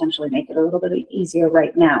and potentially make it a little bit easier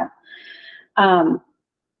right now.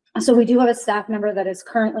 So we do have a staff member that is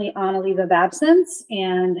currently on a leave of absence,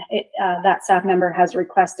 and that staff member has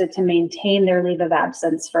requested to maintain their leave of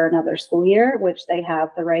absence for another school year, which they have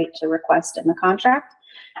the right to request in the contract.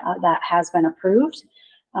 That has been approved.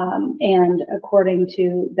 And according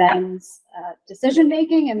to Ben's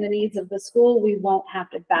decision-making and the needs of the school, we won't have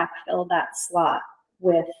to backfill that slot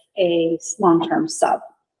with a long-term sub.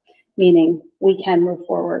 meaning we can move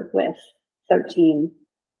forward with 13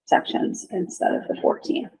 sections instead of the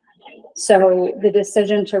 14. So the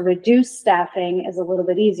decision to reduce staffing is a little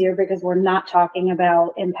bit easier because we're not talking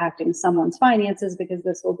about impacting someone's finances, because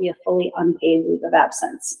this will be a fully unpaid leave of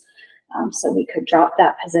absence. So we could drop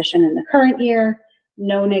that position in the current year,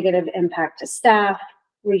 no negative impact to staff,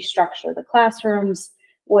 restructure the classrooms.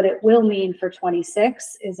 What it will mean for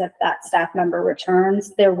 26 is if that staff member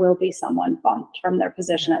returns, there will be someone bumped from their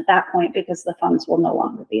position at that point because the funds will no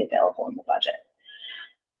longer be available in the budget.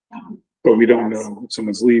 But we don't know if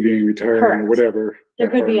someone's leaving, retiring, Correct. or whatever. There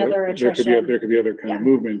could be other There could be attrition. other kind of Yeah.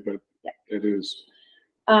 movement, but Yeah. it is.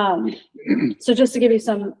 So just to give you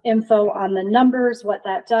some info on the numbers, what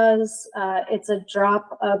that does, it's a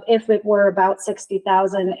drop of, if it were about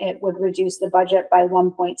 60,000, it would reduce the budget by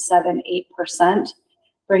 1.78%,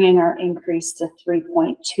 bringing our increase to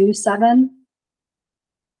 3.27.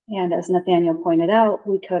 And as Nathaniel pointed out,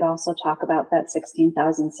 we could also talk about that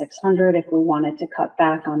 16,600 if we wanted to cut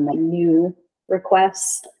back on the new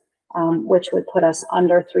requests, which would put us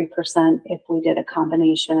under 3% if we did a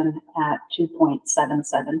combination at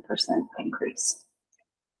 2.77% increase.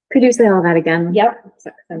 Could you say all that again? Yep.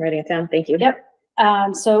 So, I'm writing it down. Thank you. Yep.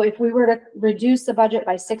 So if we were to reduce the budget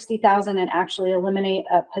by 60,000 and actually eliminate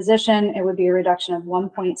a position, it would be a reduction of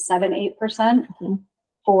 1.78%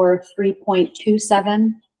 for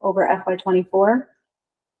 3.27 over FY24.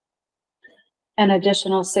 An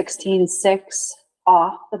additional 16.6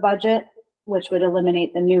 off the budget, which would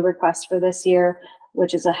eliminate the new request for this year,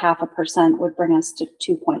 which is a 0.5%, would bring us to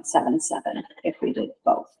 2.77 if we did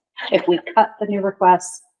both. If we cut the new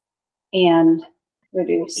requests and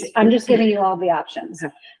reduce, I'm just giving you all the options.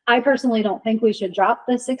 Okay. I personally don't think we should drop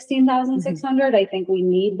the 16,600. I think we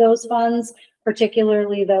need those funds,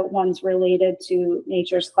 particularly the ones related to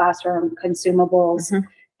Nature's Classroom, consumables,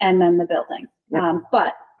 and then the building.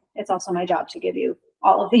 But it's also my job to give you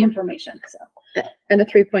all of the information, so. And a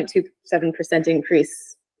 3.27%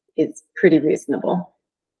 increase is pretty reasonable.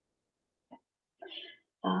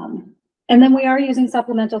 And then we are using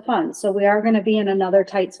supplemental funds. So we are going to be in another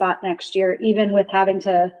tight spot next year, even with having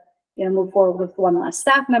to, move forward with one less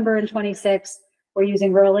staff member in 26. We're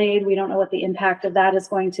using rural aid. We don't know what the impact of that is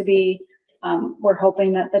going to be. We're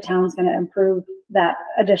hoping that the town's going to improve that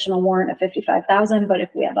additional warrant of 55,000, but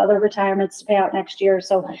if we have other retirements to pay out next year.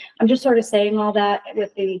 So I'm just sort of saying all that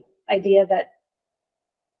with the idea that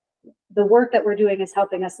the work that we're doing is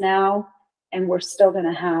helping us now, and we're still going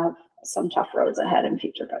to have some tough roads ahead in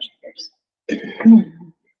future budget years.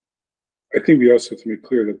 I think we also have to make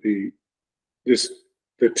clear that the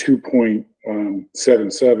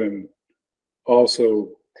 2.77 also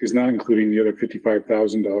is not including the other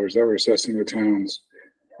 $55,000 that we're assessing the towns.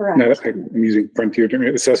 Correct. Not, I'm using Frontier term,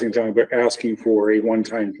 assessing town, but asking for a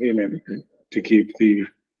one-time payment to keep to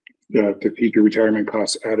keep your retirement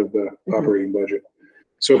costs out of the operating budget.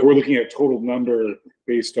 So if we're looking at total number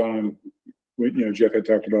based on, Jeff had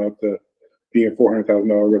talked about being a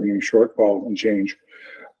 $400,000 revenue shortfall and change.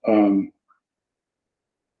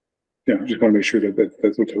 Just want to make sure that's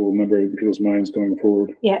the total number in people's minds going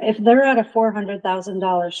forward. Yeah, if they're at a $400,000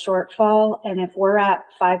 shortfall, and if we're at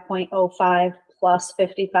 5.05 plus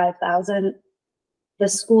 55,000, the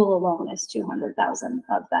school alone is 200,000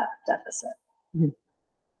 of that deficit.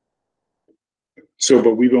 So,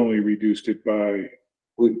 but we've only reduced it by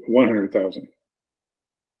 100,000.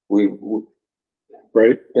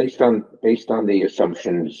 Right? Based on the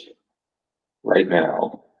assumptions right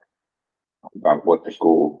now about what the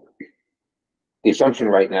assumption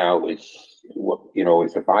right now is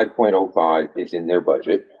is the 5.05 is in their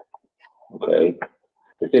budget. Okay.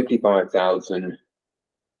 The 55,000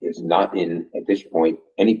 is not in, at this point,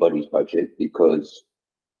 anybody's budget, because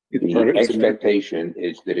the expectation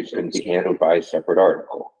is that it's going to be handled by a separate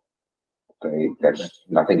article. Okay,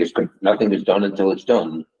 nothing is done until it's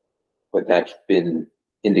done, but that's been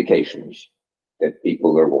indications that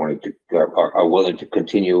people are willing to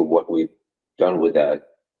continue what we've done with that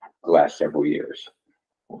the last several years.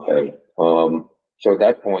 Okay, so at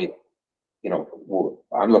that point,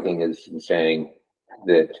 I'm looking at this and saying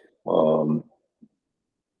that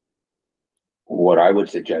what I would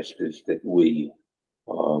suggest is that we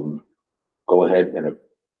go ahead and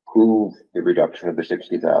approve the reduction of the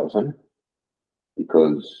 60,000,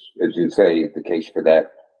 because, as you say, the case for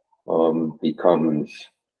that becomes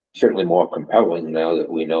certainly more compelling now that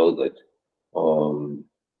we know that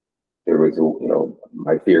there was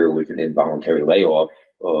my fear was an involuntary layoff,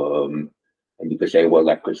 and you could say, well,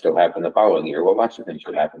 that could still happen the following year. Well, lots of things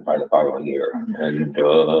could happen by the following year, and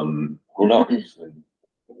who knows? And,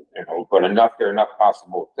 but there are enough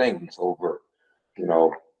possible things over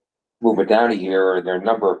move it down a year, there are a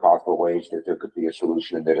number of possible ways that there could be a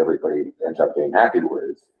solution that everybody ends up being happy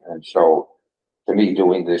with. And so to me,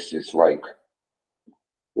 doing this is like,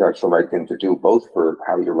 yeah, it's the right thing to do, both for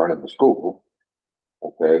how you're running the school,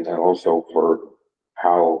 okay, and also for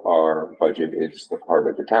how our budget is the part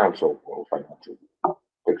of the town's overall financial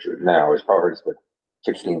picture. Now, as far as the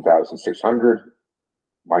 16,600,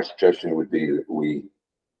 my suggestion would be that we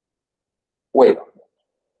wait on it.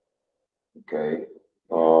 Okay.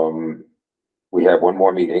 We have one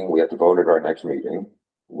more meeting. We have to vote at our next meeting.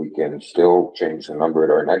 We can still change the number at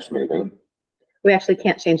our next meeting. We actually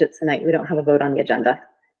can't change it tonight. We don't have a vote on the agenda.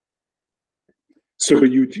 So, but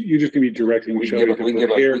you just gonna be directing We Shelley can to have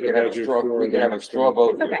prepare a the budget straw, for we the can have a next straw one.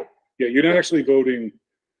 vote. Okay. Yeah, you're not actually voting.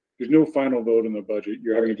 There's no final vote on the budget.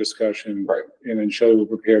 You're having a discussion. Right. And then Shelley will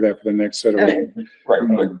prepare that for the next set of. Okay.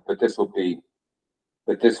 Right, but this would be,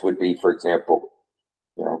 for example,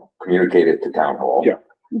 communicated to town hall. Yeah.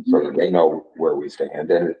 So that they know where we stand.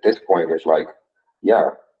 And at this point, it's like,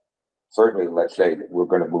 yeah, certainly, let's say that we're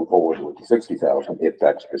gonna move forward with the 60,000, if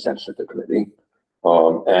that's the sense of the committee.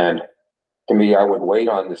 And to me, I would wait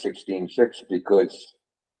on the 16.6 because,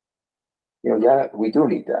 yeah, we do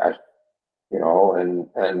need that,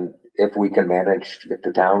 and if we can manage, if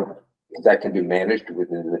the town, if that can be managed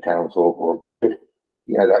within the town's overall,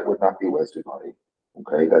 yeah, that would not be wasted money.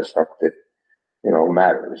 Okay, that's stuff that,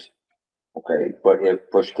 matters. Okay, but if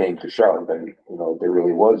push came to shove and, there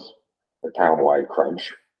really was a townwide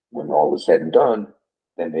crunch when all was said and done,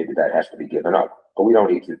 then maybe that has to be given up. But we don't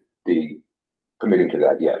need to be committing to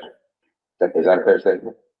that yet. Is that a fair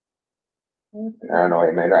statement? I don't know,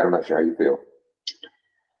 I'm not sure how you feel.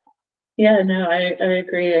 Yeah, no, I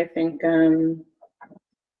agree. I think,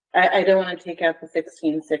 I don't want to take out the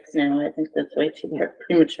 16.6 now. I think that's way too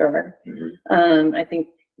premature. I think,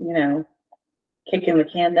 kicking the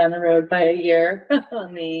can down the road by a year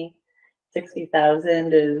on the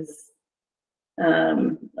 60,000 is,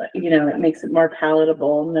 it makes it more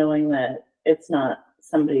palatable knowing that it's not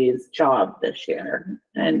somebody's job this year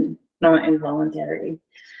and not involuntary.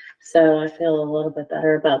 So I feel a little bit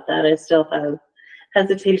better about that. I still have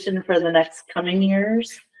hesitation for the next coming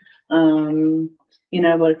years.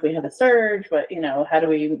 What if we have a surge? How do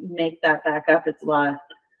we make that back up? It's a lot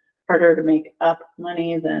harder to make up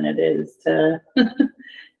money than it is to,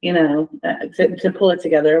 to pull it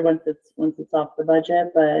together once it's off the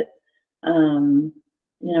budget. But,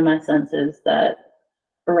 my sense is that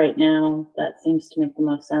for right now, that seems to make the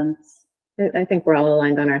most sense. I think we're all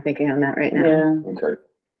aligned on our thinking on that right now. Yeah. Okay,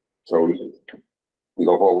 so we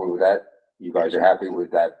go forward with that. You guys are happy with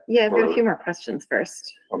that? Yeah, I've got a few more questions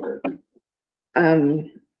first. Okay.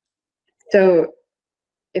 So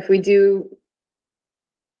if we do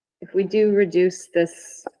reduce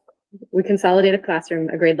this, we consolidate a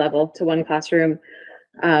grade level to one classroom,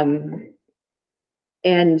 and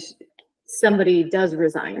somebody does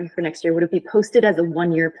resign for next year, would it be posted as a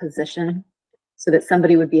one-year position so that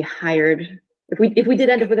somebody would be hired? If we did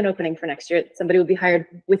end up with an opening for next year, somebody would be hired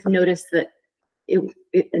with notice that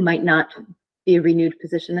it might not be a renewed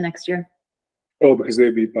position the next year? Oh, because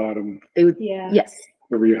they'd be bottom They would, Yeah. yes,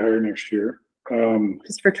 for rehire next year.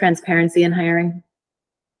 just for transparency in hiring.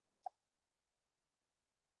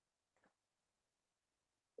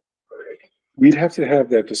 We'd have to have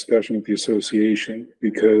that discussion with the association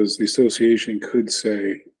because the association could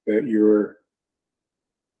say that you're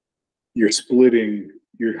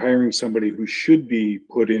hiring somebody who should be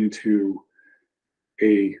put into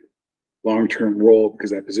a long-term role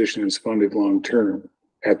because that position is funded long-term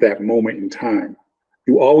at that moment in time.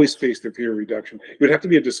 You always face the fear of reduction. It would have to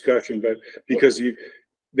be a discussion, but because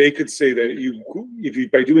they could say that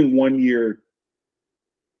by doing 1 year.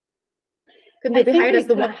 Could they be hired as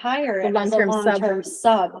the hire the it as a long-term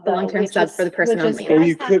sub, the long-term sub for the person on which is- leave? Oh,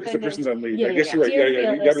 you has could, because the happened person's on leave. Yeah, I guess yeah, you're right. Yeah, you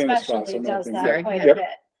Deerfield got me in the spot. so especially I'm not does thinking. that quite a Yep. bit.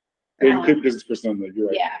 Yeah, you could because it's person on leave. You're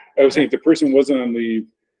right. Yeah. I was saying if the person wasn't on leave,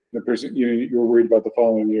 the person, you were worried about the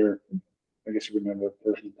following year. I guess you wouldn't have that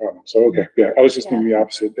person's problem. So, okay, yeah, I was just thinking the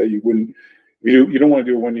opposite, that you wouldn't, you don't want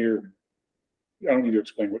to do a 1 year. I don't need to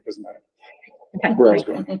explain what doesn't matter. Okay. Where I was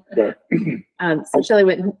going, but So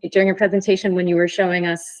Shelley, during your presentation, when you were showing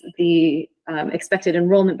us the expected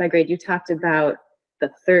enrollment by grade, you talked about the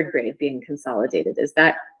third grade being consolidated. Is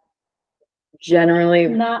that generally?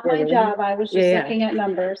 Not my job. I was just Yeah. looking at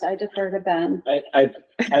numbers. I defer to Ben. I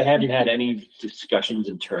haven't had any discussions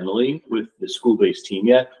internally with the school-based team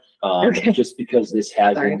yet. Okay. Just because this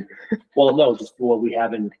hasn't, we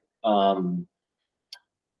haven't,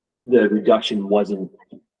 the reduction wasn't,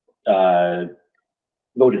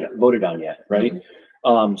 voted on yet, right?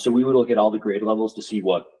 So we would look at all the grade levels to see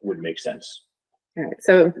what would make sense. All right,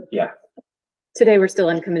 so. Yeah. today we're still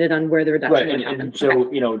uncommitted on where the reduction Right, would and happen.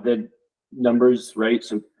 so, you know, the numbers, right,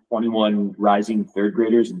 so 21 rising third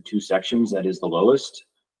graders in 2 sections, that is the lowest.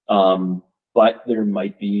 But there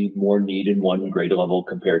might be more need in one grade level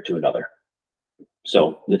compared to another.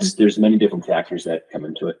 So there's many different factors that come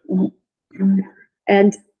into it.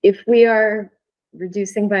 And if we are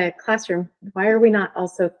reducing by a classroom, why are we not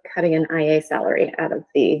also cutting an IA salary out of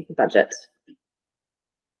the budget?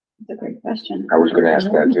 That's a great question. I was gonna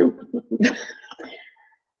ask that too.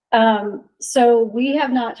 So we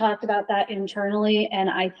have not talked about that internally, and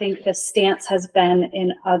I think the stance has been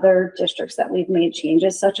in other districts that we've made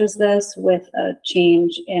changes such as this. With a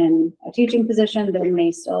change in a teaching position, there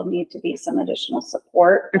may still need to be some additional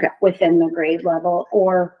support within the grade level,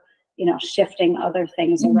 or, you know, shifting other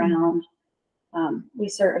things around. We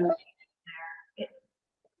certainly.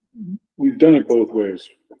 We've done it both ways.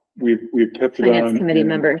 We've kept it on. Finance committee and-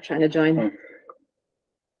 member trying to join. Oh.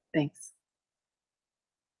 Thanks.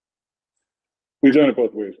 We've done it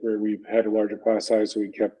both ways, where we've had a larger class size, so we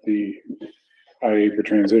kept the IA for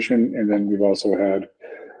transition, and then we've also had,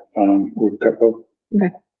 we've cut both. Okay,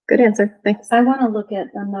 good answer. Thanks. I want to look at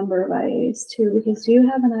the number of IAs too, because do you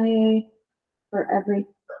have an IA for every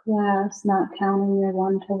class, not counting your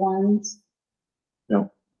one-to-ones?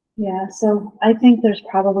 No. Yeah, so I think there's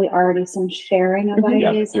probably already some sharing of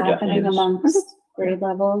Yeah, IAs there happening definitely is. amongst grade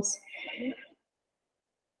levels.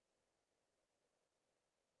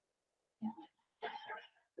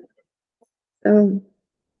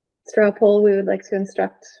 Straw poll, we would like to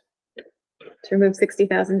instruct to remove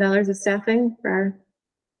 $60,000 of staffing for our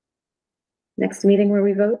next meeting where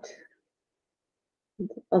we vote.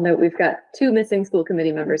 I'll note we've got 2 missing school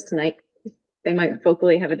committee members tonight. They might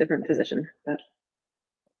vocally have a different position, but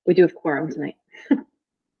we do have quorum tonight.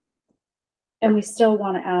 And we still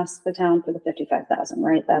want to ask the town for the 55,000,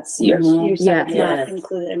 right? That's, Yes. you said it's Yes. not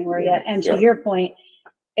included anywhere yet. And to Yeah. your point,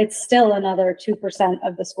 it's still another 2%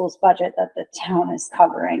 of the school's budget that the town is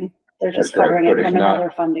covering. They're just That's right, covering but it it's from not-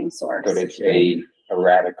 another funding source. But it's a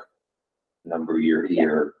erratic number year to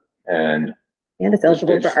year, and And it's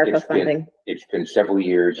eligible for It's ARPA been- funding. it's been several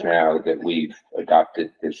years now that we've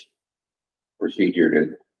adopted this procedure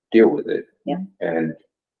to deal with it. Yeah. And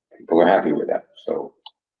people are happy with that, so.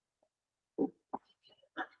 All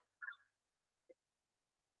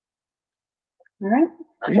right.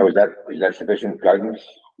 So is that sufficient guidance?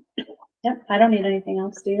 Yep. I don't need anything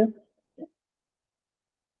else, do you?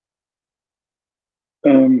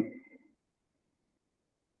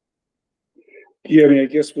 Yeah, I mean, I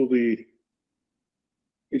guess we'll be,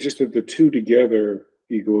 it's just that the 2 together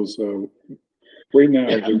equals, right now,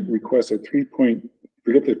 the request at 3 point,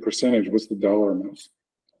 forget the percentage, what's the dollar amount?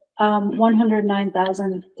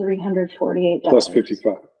 $109,348. Plus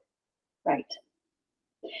 55. Right.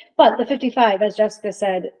 But the 55, as Jessica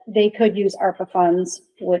said, they could use ARPA funds,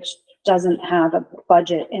 which doesn't have a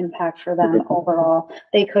budget impact for them overall.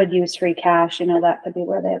 They could use free cash, you know, that could be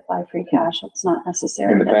where they apply free cash. It's not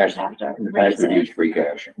necessary. In the that they past, have to in the past, raise we it. used free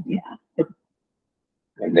cash, Yeah.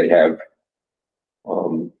 and they have,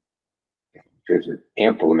 there's an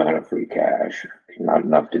ample amount of free cash, not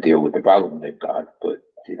enough to deal with the problem they've got, but,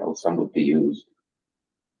 you know, some would be used.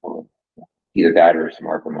 Either that or some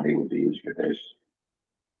ARPA money would be used for this.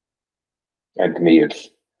 And to me, it's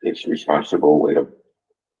a responsible way to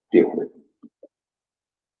deal with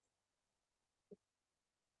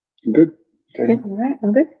it. Good. Okay. All right,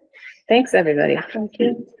 I'm good. Thanks, everybody. Thank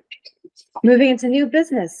you. Moving into new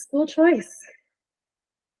business, school choice.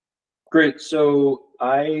 Great, so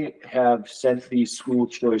I have sent these school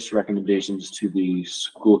choice recommendations to the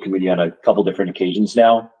school committee on a couple different occasions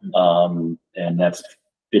now. And that's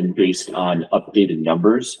been based on updated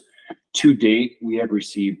numbers. To date, we have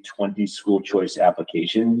received 20 school choice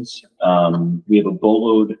applications. We have a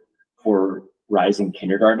boatload for rising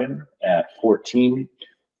kindergarten at 14.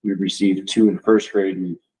 We've received 2 in first grade,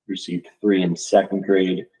 we've received 3 in second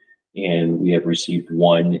grade, and we have received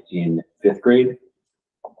 1 in 5th grade.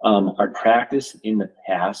 Our practice in the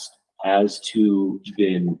past has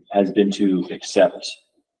been to accept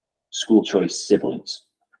school choice siblings.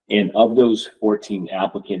 And of those 14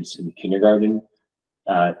 applicants in kindergarten,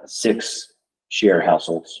 6 share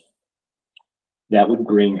households. That would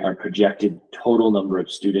bring our projected total number of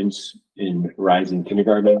students in rising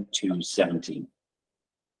kindergarten to 17.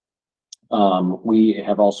 We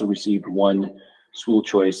have also received 1 school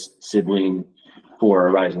choice sibling for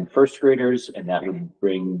our rising first graders, and that would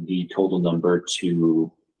bring the total number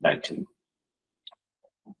to 19.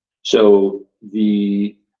 So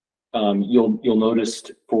the you'll notice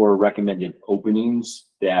for recommended openings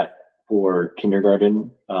that for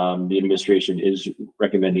kindergarten, the administration is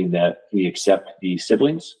recommending that we accept the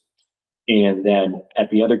siblings. And then at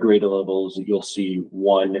the other grade levels, you'll see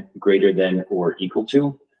 1 greater than or equal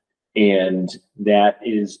to. And that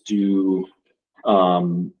is due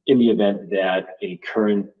in the event that a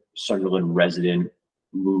current Sunderland resident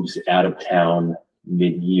moves out of town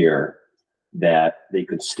mid-year, that they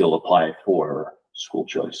could still apply for school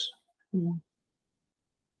choice. Mm.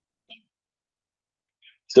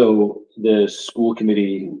 So the school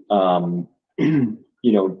committee,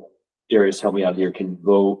 Darius, help me out here, can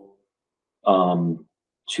vote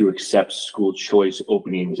to accept school choice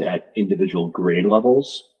openings at individual grade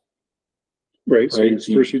levels. Right, so Right.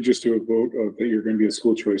 first you just do a vote of that you're gonna be a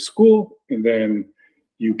school choice school, and then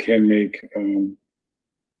you can make,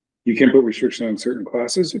 you can put restriction on certain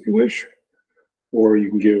classes if you wish, or you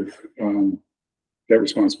can give, that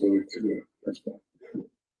responsibility to the principal.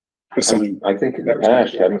 Assign. I think in the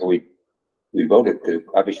past, haven't we voted to,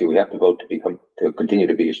 obviously we have to vote to continue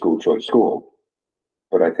to be a school choice school.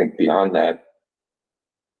 But I think beyond that,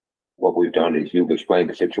 what we've done is you've explained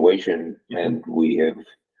the situation and we have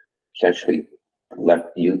essentially left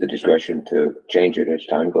you the discretion to change it as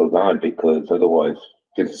time goes on, because otherwise,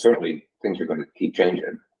 because certainly things are going to keep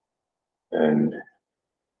changing. And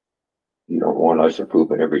you don't want us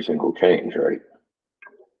approving every single change, right?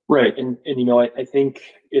 Right, and I think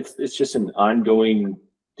it's just an ongoing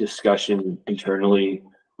discussion internally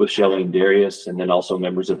with Shelley and Darius, and then also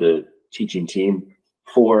members of the teaching team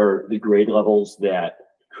for the grade levels that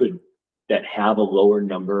have a lower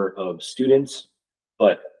number of students,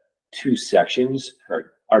 but 2 sections.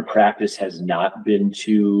 Our practice has not been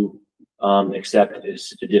to accept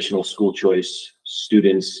additional school choice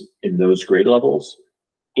students in those grade levels,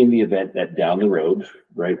 in the event that down the road,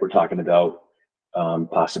 right, we're talking about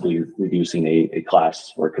possibly reducing a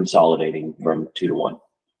class or consolidating from 2 to 1.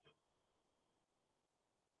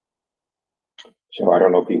 So I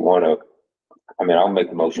don't know if you want to, I'll make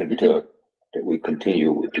the motion that we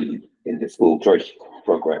continue with in the school choice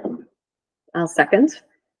program. I'll second.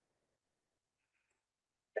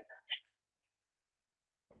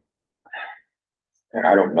 And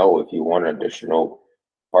I don't know if you want an additional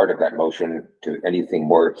part of that motion to anything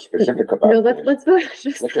more specific about. No, this. let's vote. Let's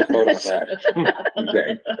just vote on that.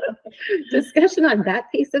 Okay. Discussion on that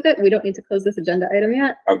piece of it. We don't need to close this agenda item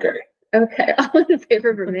yet. Okay. Okay, all in favor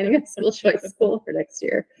of remaining a school choice school for next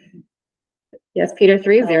year? Yes, Peter,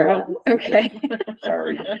 3-0. Okay.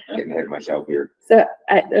 Sorry, getting ahead of myself here. So,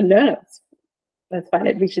 no, that's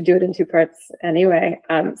fine. We should do it in 2 parts anyway.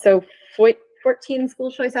 So 14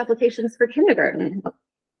 school choice applications for kindergarten.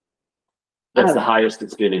 That's the highest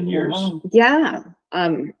it's been in years. Yeah.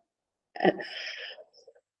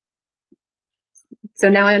 So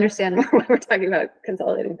now I understand why we're talking about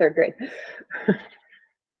consolidating 3rd grade.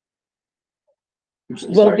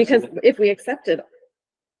 Well, because if we accepted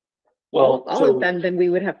all of them, then we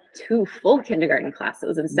would have 2 full kindergarten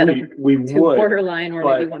classes instead of 2 borderline or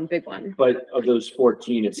maybe 1 big one. But of those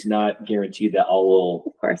 14, it's not guaranteed that all will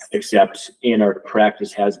Of course. accept. And our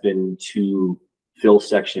practice has been to fill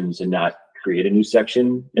sections and not create a new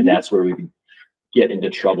section. And that's where we get into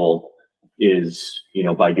trouble, is,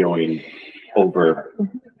 by going over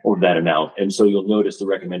that amount. And so you'll notice the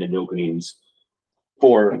recommended openings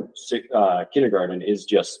for kindergarten is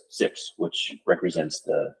just 6, which represents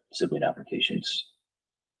the sibling applications.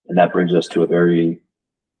 And that brings us to a very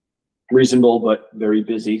reasonable but very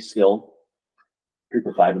busy still group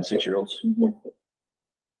of 5 and 6-year-olds.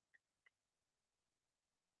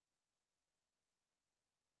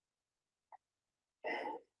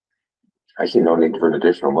 I see no need for an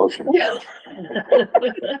additional motion.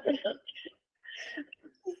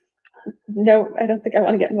 No, I don't think I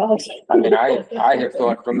want to get involved. I have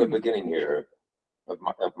thought from the beginning here of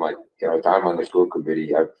my time on the school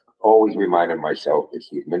committee, I've always reminded myself it's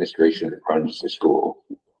the administration that runs the school.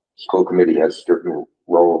 School committee has a certain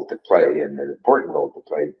role to play and an important role to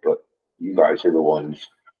play, but you guys are the ones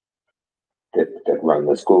that run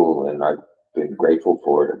the school, and I've been grateful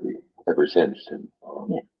for it ever since. And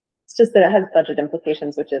It's just that it has budget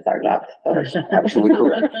implications, which is our job. that's absolutely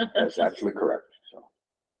correct. That's absolutely correct. So.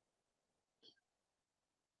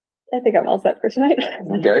 I think I'm all set for tonight.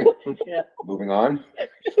 Okay. Yeah. Moving on.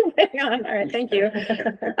 Moving on. All right. Thank you. Darius,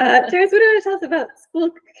 what do you want to tell us about school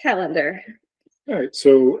calendar? All right,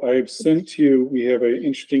 so I've sent to you, we have an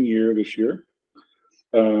interesting year this year.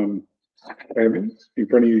 I have in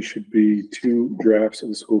front of you should be 2 drafts of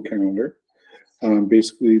the school calendar.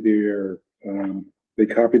 Basically, they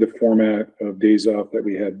copy the format of days off that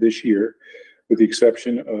we had this year, with the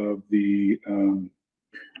exception of the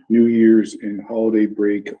New Year's and holiday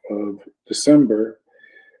break of December.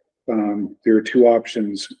 There are 2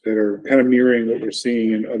 options that are kind of mirroring what we're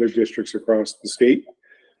seeing in other districts across the state.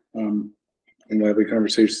 and lively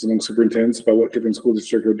conversations among superintendents about what different school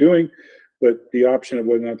districts are doing. But the option of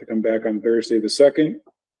whether or not to come back on Thursday the 2nd,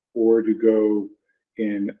 or to go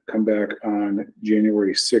and come back on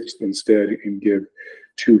January 6th instead and give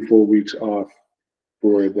 2 full weeks off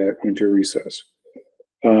for that winter recess.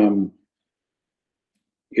 And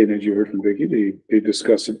as you heard from Vicki, they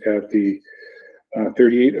discussed it at the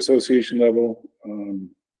 38 association level.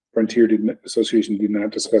 Frontier Association did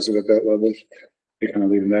not discuss it at that level. They kind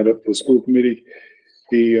of leaving that up to the school committee.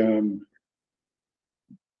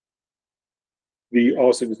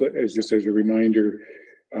 Also, just as a reminder,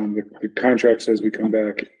 the contract says we come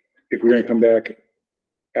back, if we're going to come back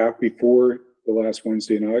before the last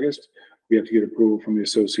Wednesday in August, we have to get approval from the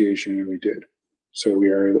association, and we did. So we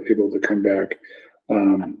are able to come back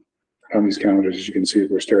on these calendars. As you can see,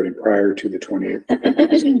 we're starting prior to the 28th.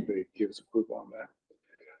 So they give us approval on that.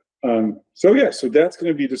 So that's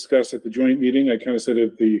going to be discussed at the joint meeting. I kind of said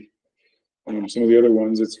at the some of the other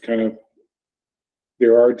ones, it's kind of,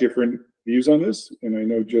 there are different views on this, and I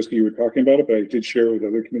know Jessica, you were talking about it, but I did share with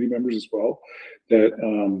other committee members as well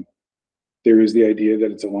that there is the idea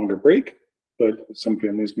that it's a longer break, but some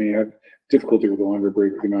families may have difficulty with a longer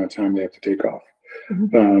break with the amount of time they have to take off.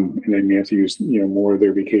 And they may have to use more of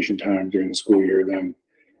their vacation time during the school year than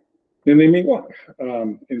they may want.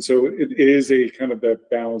 And so it is a kind of that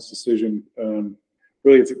balanced decision.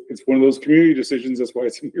 Really, it's one of those community decisions. That's why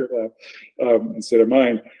it's in your lap instead of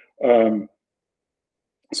mine.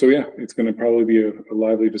 So yeah, it's going to probably be a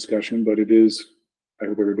lively discussion, but it is, I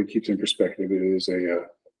hope everybody keeps in perspective, it is whether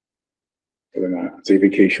or not it's a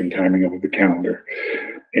vacation timing of the calendar.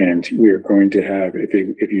 And we are going to have,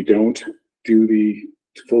 if you don't do the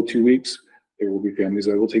full 2 weeks, there will be families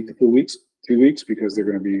that will take the full 2 weeks, because they're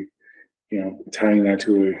going to be, tying that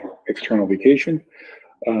to an external vacation.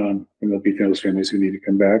 And there'll be those families who need to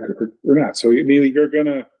come back or not. So immediately you're going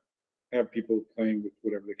to have people playing with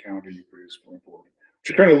whatever the calendar you produce going forward.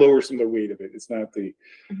 You're trying to lower some of the weight of it. It's not the,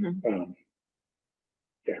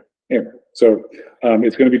 anyway. So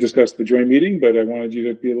it's going to be discussed at the joint meeting, but I wanted you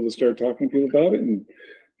to be able to start talking to people about it and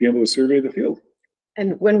be able to survey the field.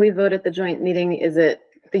 And when we vote at the joint meeting, is it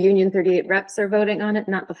the Union 38 reps are voting on it,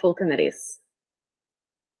 not the full committees?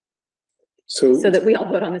 So that we all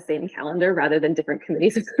vote on the same calendar rather than different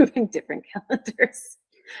committees approving different calendars.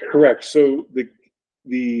 Correct. So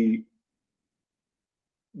the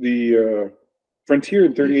Frontier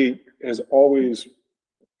in 38 has always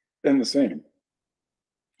been the same.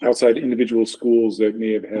 Outside individual schools that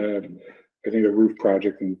may have had, I think, a roof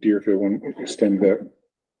project in Deerfield, one extended that.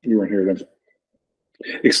 You weren't here then.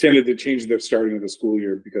 Extended the change the starting of the school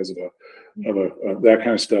year because of that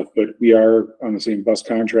kind of stuff. But we are on the same bus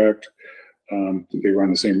contract. They run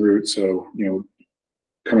the same route. So,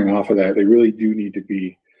 coming off of that, they really do need to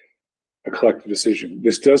be a collective decision.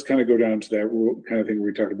 This does kind of go down to that rule kind of thing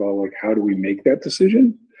we talked about, like, how do we make that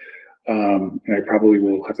decision? And I probably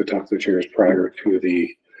will have to talk to the chairs prior to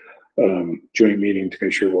the joint meeting to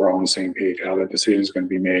make sure we're all on the same page, how that decision is going to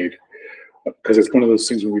be made. Because it's one of those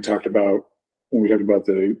things when we talked about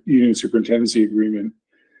the union superintendency agreement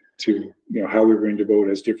to, how we're going to vote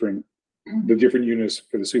as the different units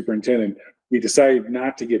for the superintendent, we decided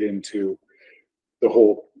not to get into the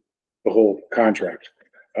whole contract,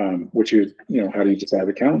 which is, how do you decide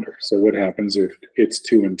the calendar? So what happens if it's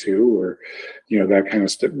 2 and 2, or, that kind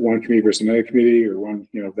of stuff, one committee versus another committee, or one,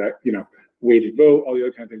 weighted vote, all the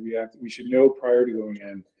other kind of things we should know prior to going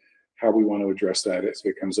in how we want to address that as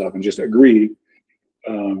it comes up, and just agree.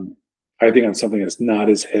 I think on something that's not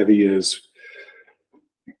as heavy as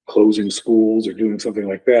closing schools or doing something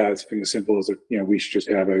like that, it's something as simple as we should just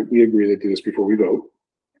we agree to do this before we vote,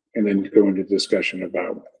 and then go into discussion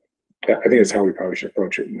about. I think that's how we probably should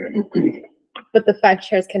approach it. But the 5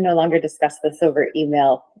 chairs can no longer discuss this over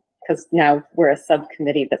email, because now we're a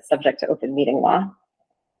subcommittee that's subject to open meeting law.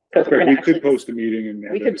 So we could post a meeting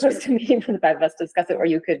and we could post a meeting for the 5 of us to discuss it, or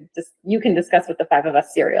you can discuss with the 5 of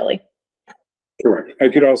us serially. Correct. I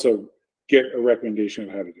could also get a recommendation of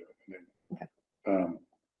how to do it, and then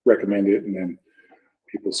recommend it, and then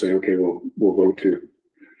people say, okay, we'll vote to.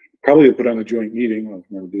 Probably we'll put on a joint meeting. What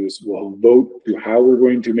we'll do is we'll vote to how we're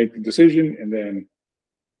going to make the decision, and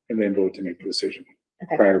then vote to make the decision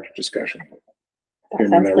prior to discussion.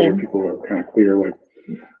 And that way people are kind of clear, like,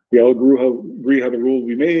 we all agree how the rule will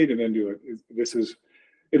be made, and then do it.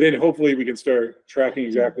 And then hopefully we can start tracking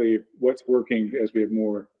exactly what's working as we have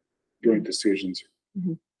more joint decisions.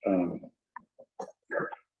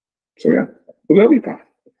 So yeah, well, that'll be fun.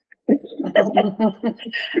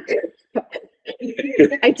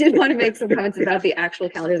 I did want to make some comments about the actual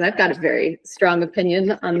calendars. I've got a very strong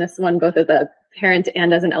opinion on this one, both as a parent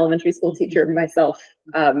and as an elementary school teacher myself.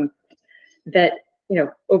 that,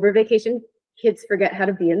 over vacation, kids forget how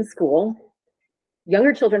to be in school.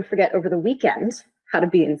 Younger children forget over the weekend how to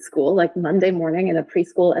be in school, like Monday morning in a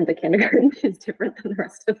preschool and a kindergarten is different than the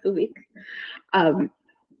rest of the week.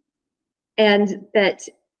 And that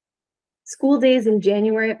school days in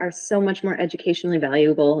January are so much more educationally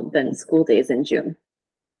valuable than school days in June.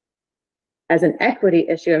 As an equity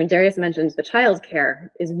issue, I mean, Darius mentioned the childcare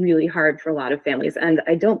is really hard for a lot of families. And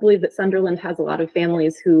I don't believe that Sunderland has a lot of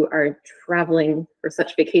families who are traveling for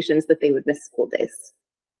such vacations that they would miss school days,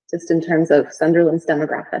 just in terms of Sunderland's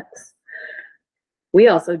demographics. We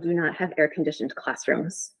also do not have air-conditioned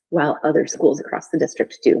classrooms, while other schools across the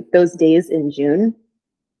district do. Those days in June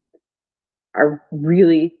are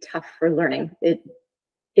really tough for learning. It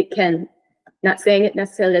can, not saying it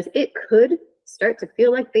necessarily does, it could start to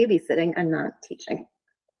feel like babysitting and not teaching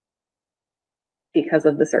because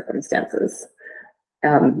of the circumstances.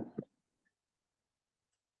 I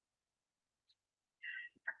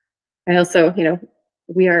also,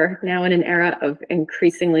 we are now in an era of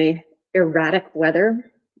increasingly erratic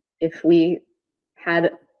weather. If we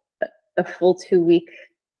had a full 2-week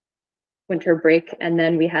winter break and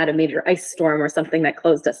then we had a major ice storm or something that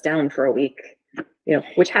closed us down for a week,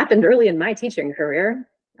 which happened early in my teaching career.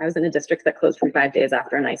 I was in a district that closed for 5 days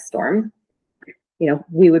after an ice storm.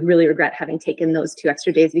 We would really regret having taken those 2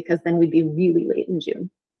 extra days because then we'd be really late in June.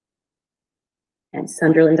 And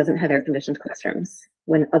Sunderland doesn't have air-conditioned classrooms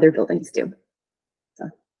when other buildings do. So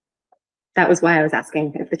that was why I was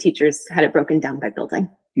asking if the teachers had it broken down by building.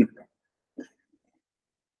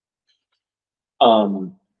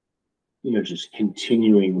 Just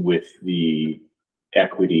continuing with the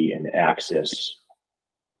equity and access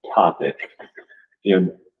topic,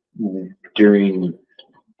 during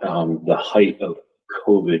the height of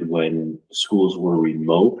COVID, when schools were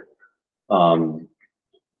remote,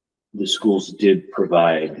 the schools did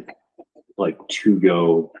provide like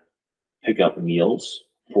to-go pick-up meals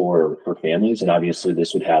for families, and obviously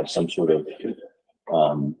this would have some sort of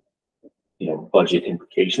budget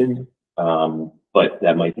implication, but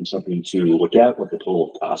that might be something to look at, what the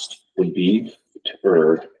total cost would be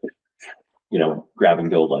for grab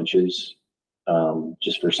and go lunches,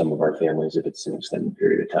 just for some of our families if it's an extended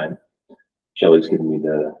period of time. Shelley's giving me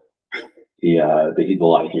the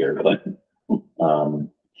eagle eye here, but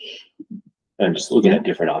I'm just looking at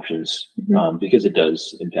different options, because it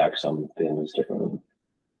does impact some families differently.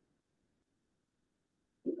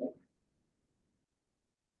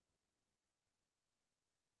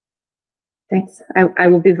 Thanks. I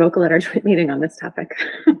will be vocal at our joint meeting on this topic.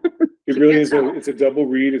 It really is it's a double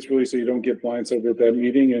read. It's really so you don't get blindsided at that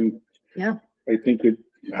meeting. And yeah, I think that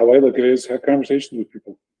how I look at it is have conversations with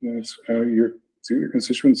people. It's kind of see what your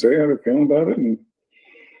constituents say, how they're feeling about it. And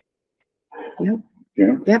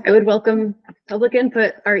yeah, I would welcome public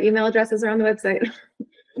input. Our email addresses are on the website.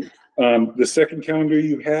 The second calendar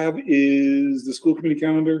you have is the school committee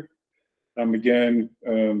calendar. Again,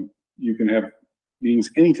 you can have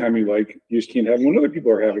meetings anytime you like. You just can't have them when other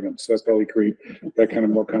people are having them. So that's probably create that kind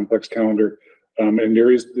of more complex calendar. And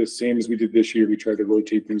there is the same as we did this year. We try to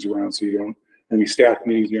rotate things around so you don't, when we staff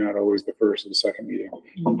meetings, you're not always the first or the second meeting,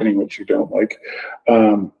 depending on what you don't like.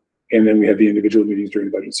 And then we have the individual meetings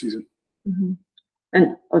during budget season.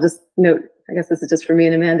 And I'll just note, I guess this is just for me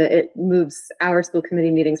and Amanda, it moves our school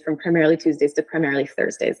committee meetings from primarily Tuesdays to primarily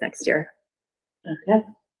Thursdays next year. Okay. I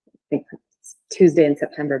think it's Tuesday in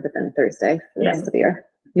September, but then Thursday for the rest of the year.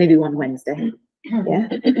 Maybe one Wednesday. Yeah.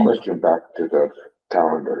 Question back to the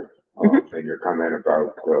calendar, and your comment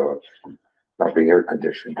about not being air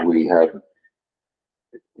conditioned. We have,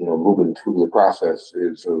 moving through the process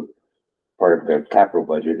is part of the capital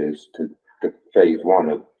budget is to phase one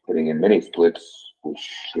of putting in mini splits, which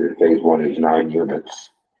phase one is 9 units.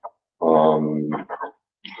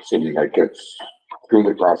 Assuming that gets through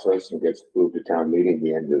the process and gets approved at town meeting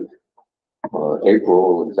the end of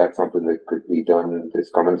April, is that something that could be done this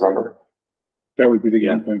coming summer? That would be the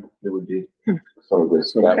game plan. It would be. So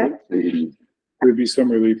that would be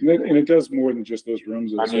some relief, and it does more than just those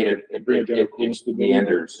rooms. I mean, it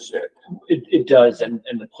meanders. It does, and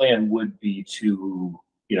the plan would be to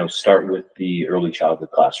start with the early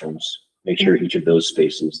childhood classrooms. Make sure each of those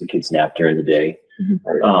spaces, the kids nap during the day,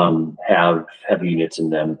 have units in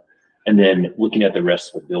them, and then looking at the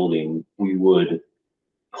rest of the building, we would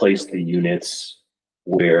place the units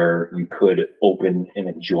where you could open an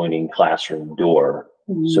adjoining classroom door,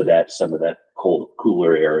 so that some of that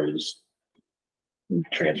cooler air is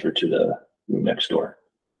transferred to the room next door.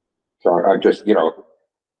 So I just,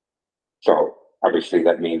 so obviously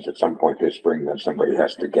that means at some point this spring that somebody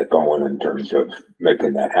has to get going in terms of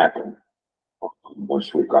making that happen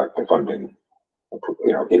once we've got the funding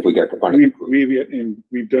you know, if we get the funding.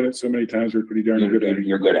 We've done it so many times, we're pretty darn good at it.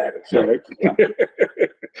 You're good at it. So, Right.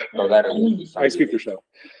 so that is. I speak for self.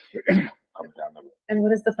 And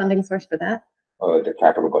what is the funding source for that? The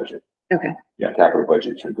capital budget. Okay. Yeah, capital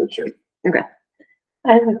budget's in good shape. Okay.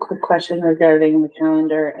 I have a quick question regarding the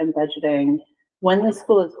calendar and budgeting. When the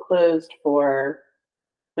school is closed for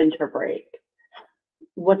winter break,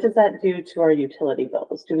 what does that do to our utility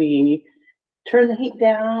bills? Do we turn the heat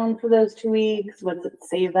down for those 2 weeks? What does it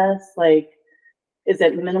save us? Like, is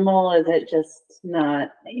it minimal? Is it just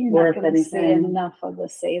not You're worth not gonna see anything? enough of the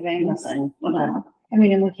savings. Nothing. No. I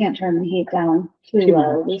mean, and we can't turn the heat down too Too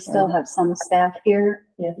low. much, We still have some staff here.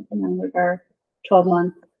 Yeah. You know, with our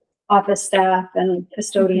 12-month office staff and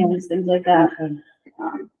custodians, things like that. And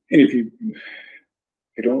if you,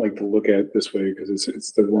 I don't like to look at it this way because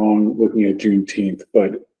it's the wrong looking at Juneteenth,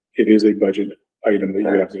 but it is a budget item that you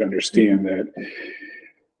have to understand that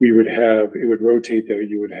we would have, it would rotate that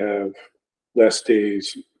you would have less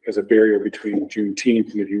days as a barrier between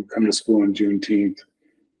Juneteenth. And if you come to school on Juneteenth,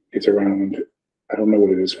 it's around, I don't know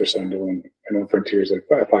what it is for Sunderland. I know Frontier is like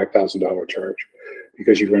a $5,000 charge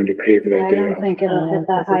because you're going to pay for that I day don't off. think it'll hit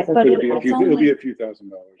that high, but It'll be a it's few, it'll be only, a few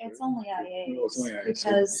 $1,000s. it's only No, it's only IAs IA, so-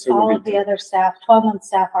 because so it won't all be of the 10. other staff, 12-month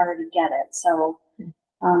staff already get it. So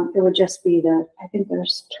it would just be I think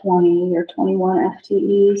there's 20 or 21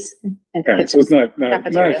 FTEs. Okay, so it's not going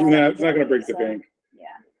to break the So, bank.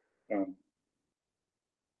 Yeah.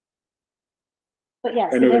 But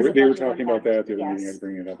yes. I know it is a they were budget talking about impact. that at the other meeting. Yes. I'd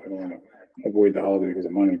bring it up. I don't want to avoid the holiday because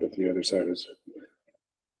of money, but the other side is.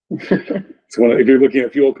 It's one, if you're looking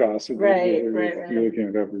at fuel costs. Right. You're looking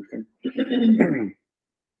at everything.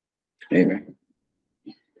 Anyway.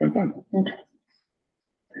 Fun.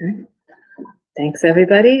 Thanks,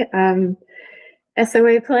 everybody.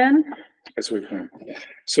 SOA plan? That's what we plan.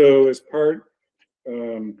 So as part, I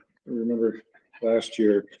remember last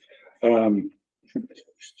year,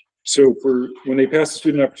 so when they passed the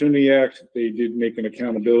Student Opportunity Act, they did make an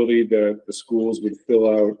accountability that the schools would fill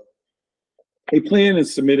out a plan and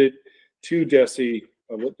submit it to DESE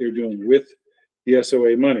of what they're doing with the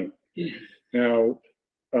SOA money. Now,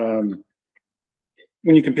 when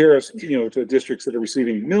you compare us, to districts that are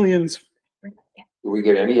receiving millions, Do we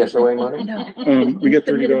get any SOA money? we get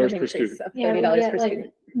 $30 per student. Yeah, we $30 get per like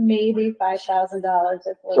student. maybe $5,000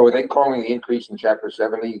 if we're. So are they calling the increase in chapter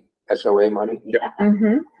 70 SOA money,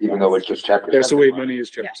 Mm-hmm. even though it's just chapter 70? SOA money is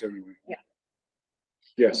chapter 71. Yeah.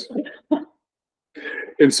 Yes.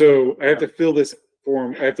 And so I have to fill this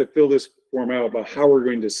form out about how we're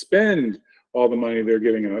going to spend all the money they're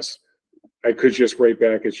giving us. I could just write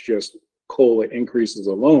back, it's just COLA increases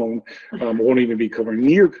alone. Won't even be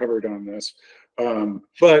near covered on this.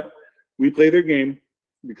 But we play their game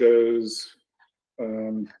because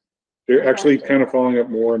they're actually kind of following up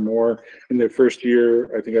more and more. In the first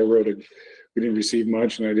year, I think I wrote we didn't receive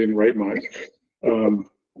much and I didn't write much.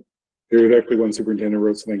 There was actually one superintendent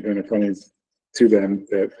wrote something kind of funny to them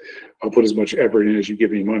that I'll put as much effort in as you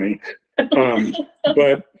give me money.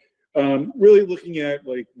 But really looking at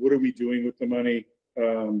like, what are we doing with the money?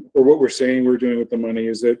 Or what we're saying we're doing with the money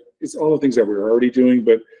is that it's all the things that we're already doing.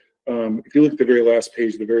 But if you look at the very last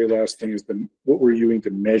page, the very last thing is what we're using to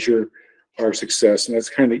measure our success. And that's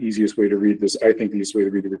kind of the easiest way to read this. I think the easiest way to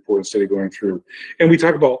read the report instead of going through. And we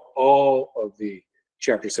talk about all of the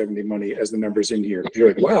chapter 70 money as the numbers in here.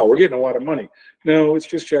 You're like, wow, we're getting a lot of money. No, it's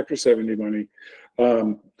just chapter 70 money.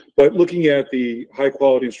 But looking at the high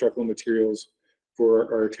quality instructional materials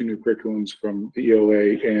for our 2 new curriculums from the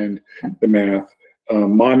ELA and the math,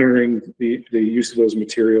 monitoring the use of those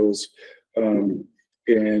materials,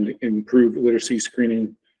 and improve literacy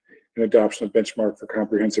screening and adoption of benchmark for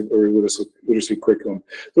comprehensive early literacy curriculum.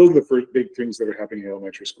 Those are the first big things that are happening in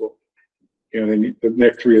elementary school. Then the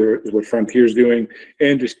next 3 are what Frontier's doing,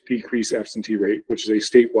 and just decrease absentee rate, which is a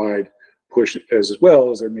statewide push as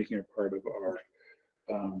well as they're making it part of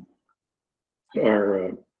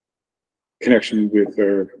our connection with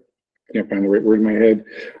our, I can't find the right word in my head,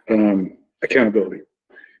 accountability,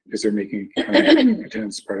 because they're making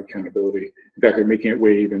attendance part of accountability. In fact, they're making it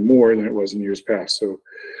way even more than it was in years past. So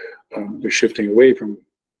they're shifting away from,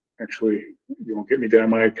 actually, you won't get me down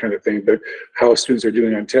my kind of thing, but how students are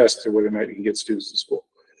doing on tests or whether or not you can get students to school.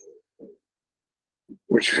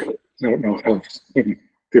 Which I don't know how,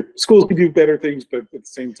 the schools can do better things, but at the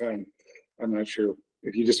same time, I'm not sure.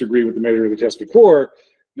 If you disagree with the measure of the test before,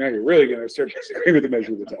 now you're really going to start disagreeing with the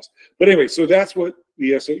measure of the test. But anyway, so that's what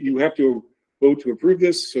you have to vote to approve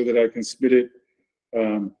this so that I can submit it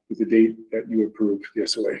with the date that you approved the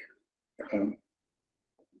SOA.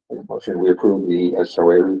 Motion, we approve the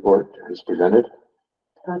SOA report as presented.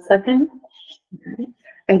 Second.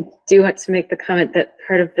 I do want to make the comment that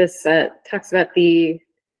part of this talks about the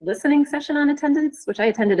listening session on attendance, which I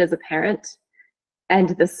attended as a parent. And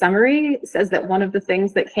the summary says that one of the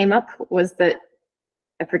things that came up was that,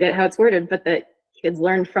 I forget how it's worded, but that kids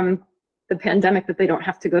learned from the pandemic that they don't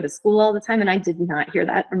have to go to school all the time. And I did not hear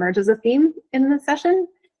that emerge as a theme in the session.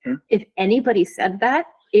 If anybody said that,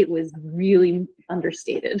 it was really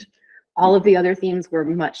understated. All of the other themes were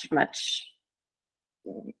much, much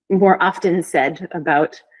more often said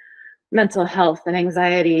about mental health and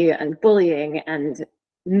anxiety and bullying and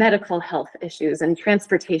medical health issues and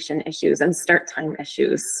transportation issues and start time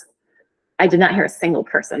issues. I did not hear a single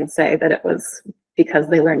person say that it was because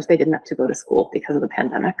they learned they didn't have to go to school because of the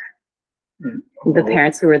pandemic. The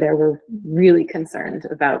parents who were there were really concerned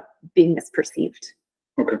about being misperceived.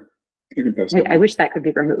 Okay. You can pass I wish that could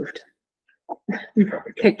be removed.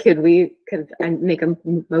 Could I make a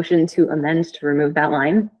motion to amend to remove that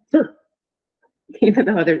line? Sure. Even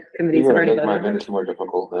though other committees You're have gonna already make my voted. minutes more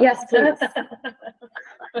difficult. Yes, please.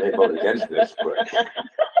 They voted against this, but.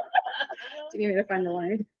 Do you need me to find the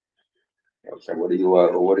line? So what do you,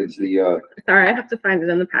 what is the, Sorry, I have to find it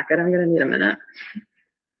in the packet. I'm gonna need a minute.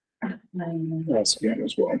 I'll scan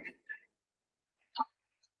as well.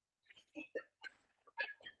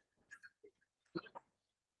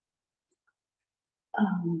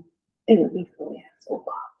 It would be fully so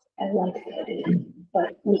I like the idea,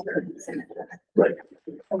 but we couldn't send it. Right.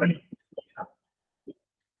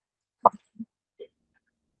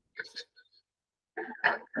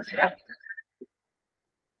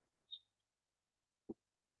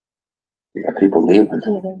 you got people leaving?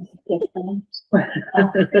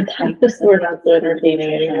 We're not so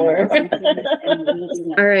entertaining anymore.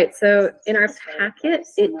 All right, so in our packet,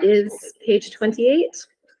 it is page 28.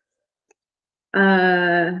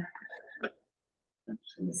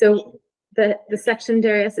 So the section,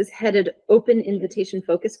 Darius, is headed Open Invitation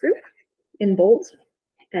Focus Group in bold.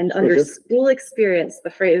 And under Okay. school experience, the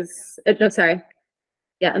phrase, no, sorry.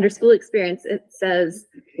 Yeah, under school experience, it says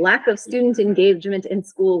lack of student engagement in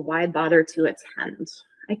school, why bother to attend?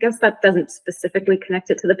 I guess that doesn't specifically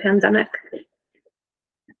connect it to the pandemic.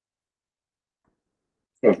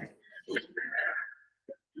 Okay.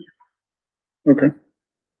 Okay.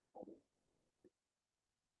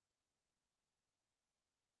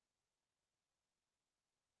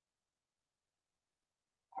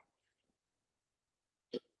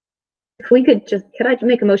 If we could just, could I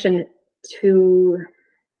make a motion to,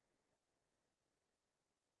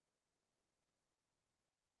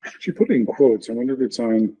 She put it in quotes. I wonder if it's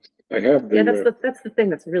on, I have yeah, the, that's the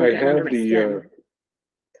thing that's I really getting under have my the, skin.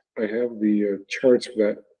 I have the charts for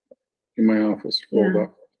that in my office rolled Yeah.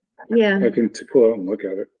 up. Yeah, I can pull out and look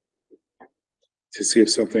at it to see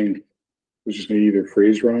if something was just maybe either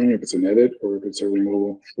phrased wrong, if it's an edit or if it's a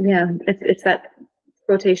removal. yeah, it's that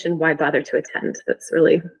quotation, why bother to attend? That's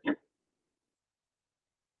really.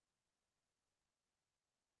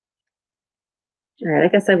 All right, I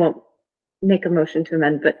guess I won't make a motion to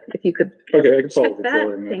amend, but if you could Okay, I can follow check the that,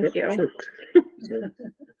 floor on that. thank Yep, you. sure.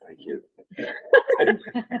 Thank you.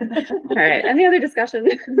 All right, any other discussion?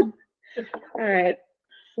 All right,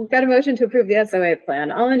 we've got a motion to approve the SOA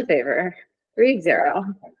plan. All in favor?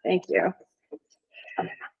 3-0. Thank you.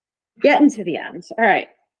 Getting to the end. All right.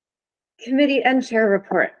 Committee and chair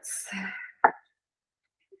reports.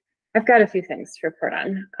 I've got a few things to report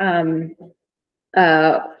on.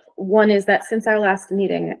 One is that since our last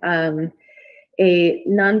meeting, a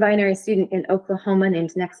non-binary student in Oklahoma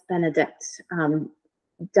named Next Benedict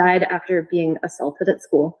died after being assaulted at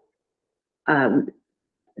school.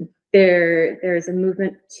 There's a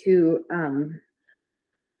movement to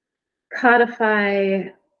codify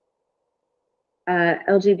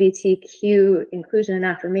LGBTQ inclusion and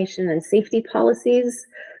affirmation and safety policies.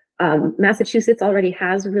 Massachusetts already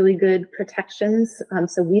has really good protections,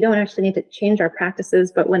 so we don't actually need to change our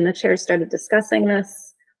practices, but when the chairs started discussing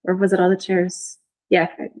this, or was it all the chairs? Yeah.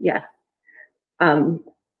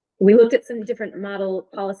 We looked at some different model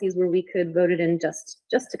policies where we could vote it in just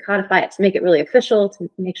to codify it, to make it really official, to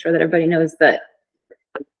make sure that everybody knows that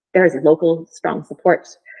there is local strong support.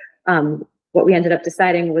 What we ended up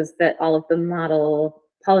deciding was that all of the model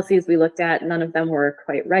policies we looked at, none of them were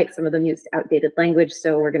quite right. Some of them used outdated language,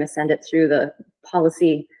 so we're going to send it through the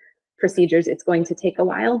policy procedures. It's going to take a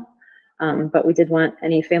while, but we did want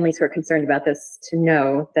any families who are concerned about this to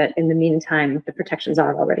know that in the meantime, the protections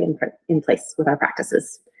are already in place with our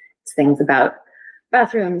practices. It's things about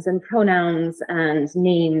bathrooms and pronouns and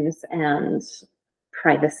names and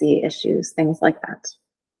privacy issues, things like that.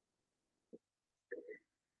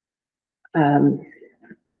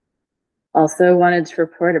 Also wanted to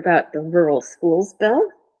report about the rural schools bill,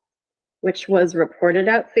 which was reported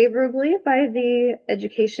out favorably by the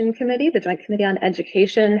Education Committee, the Joint Committee on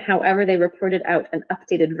Education. However, they reported out an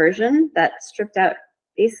updated version that stripped out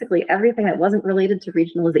basically everything that wasn't related to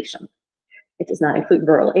regionalization. It does not include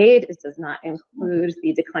rural aid. It does not include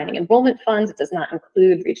the declining enrollment funds. It does not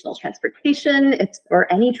include regional transportation or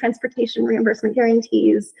any transportation reimbursement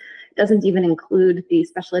guarantees. It doesn't even include the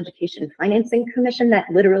Special Education Financing Commission that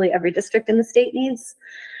literally every district in the state needs.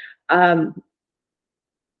 So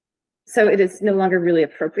it is no longer really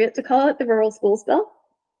appropriate to call it the Rural Schools Bill.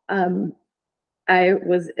 I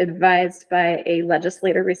was advised by a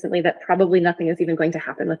legislator recently that probably nothing is even going to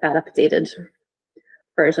happen with that updated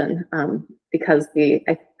version, because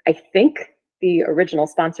I think the original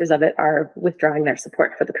sponsors of it are withdrawing their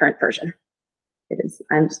support for the current version. It is,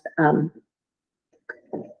 and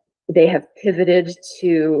they have pivoted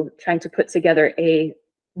to trying to put together a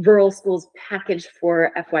rural schools package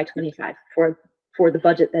for FY25 for the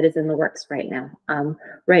budget that is in the works right now.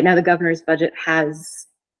 Right now, the governor's budget has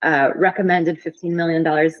recommended $15 million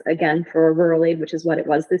again for rural aid, which is what it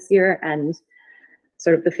was this year, and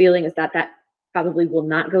sort of the feeling is that that probably will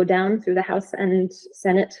not go down through the House and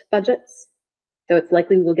Senate budgets. So it's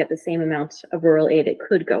likely we'll get the same amount of rural aid. It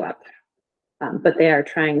could go up, but they are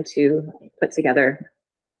trying to put together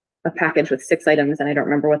a package with 6 items, and I don't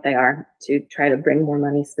remember what they are, to try to bring more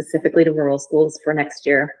money specifically to rural schools for next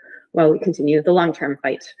year while we continue the long-term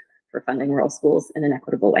fight for funding rural schools in an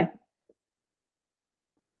equitable way. I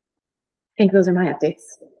think those are my updates.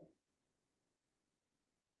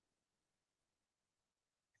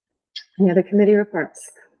 Any other committee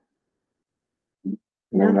reports?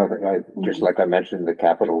 No, just like I mentioned, the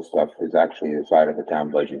capital stuff is actually the side of the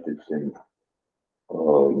town budget that's in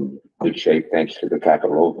good shape thanks to the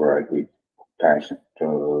capital override we passed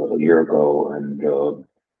a year ago, and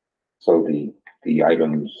so the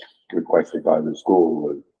items requested by the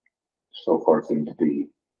school so far seem to be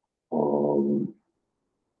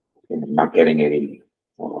not getting any,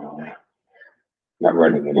 not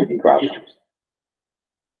running into any problems.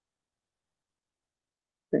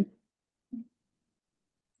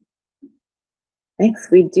 Thanks.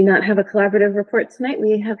 We do not have a collaborative report tonight.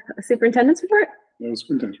 We have a superintendent's report. No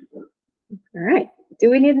superintendent report. All right.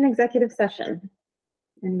 Do we need an executive session?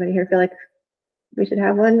 Anybody here feel like we should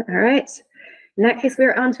have one? All right. In that case,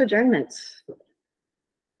 we're on to adjournment.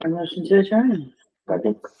 A motion to adjourn. I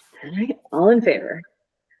think. All right. All in favor?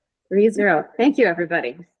 3-0. Thank you,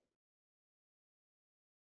 everybody.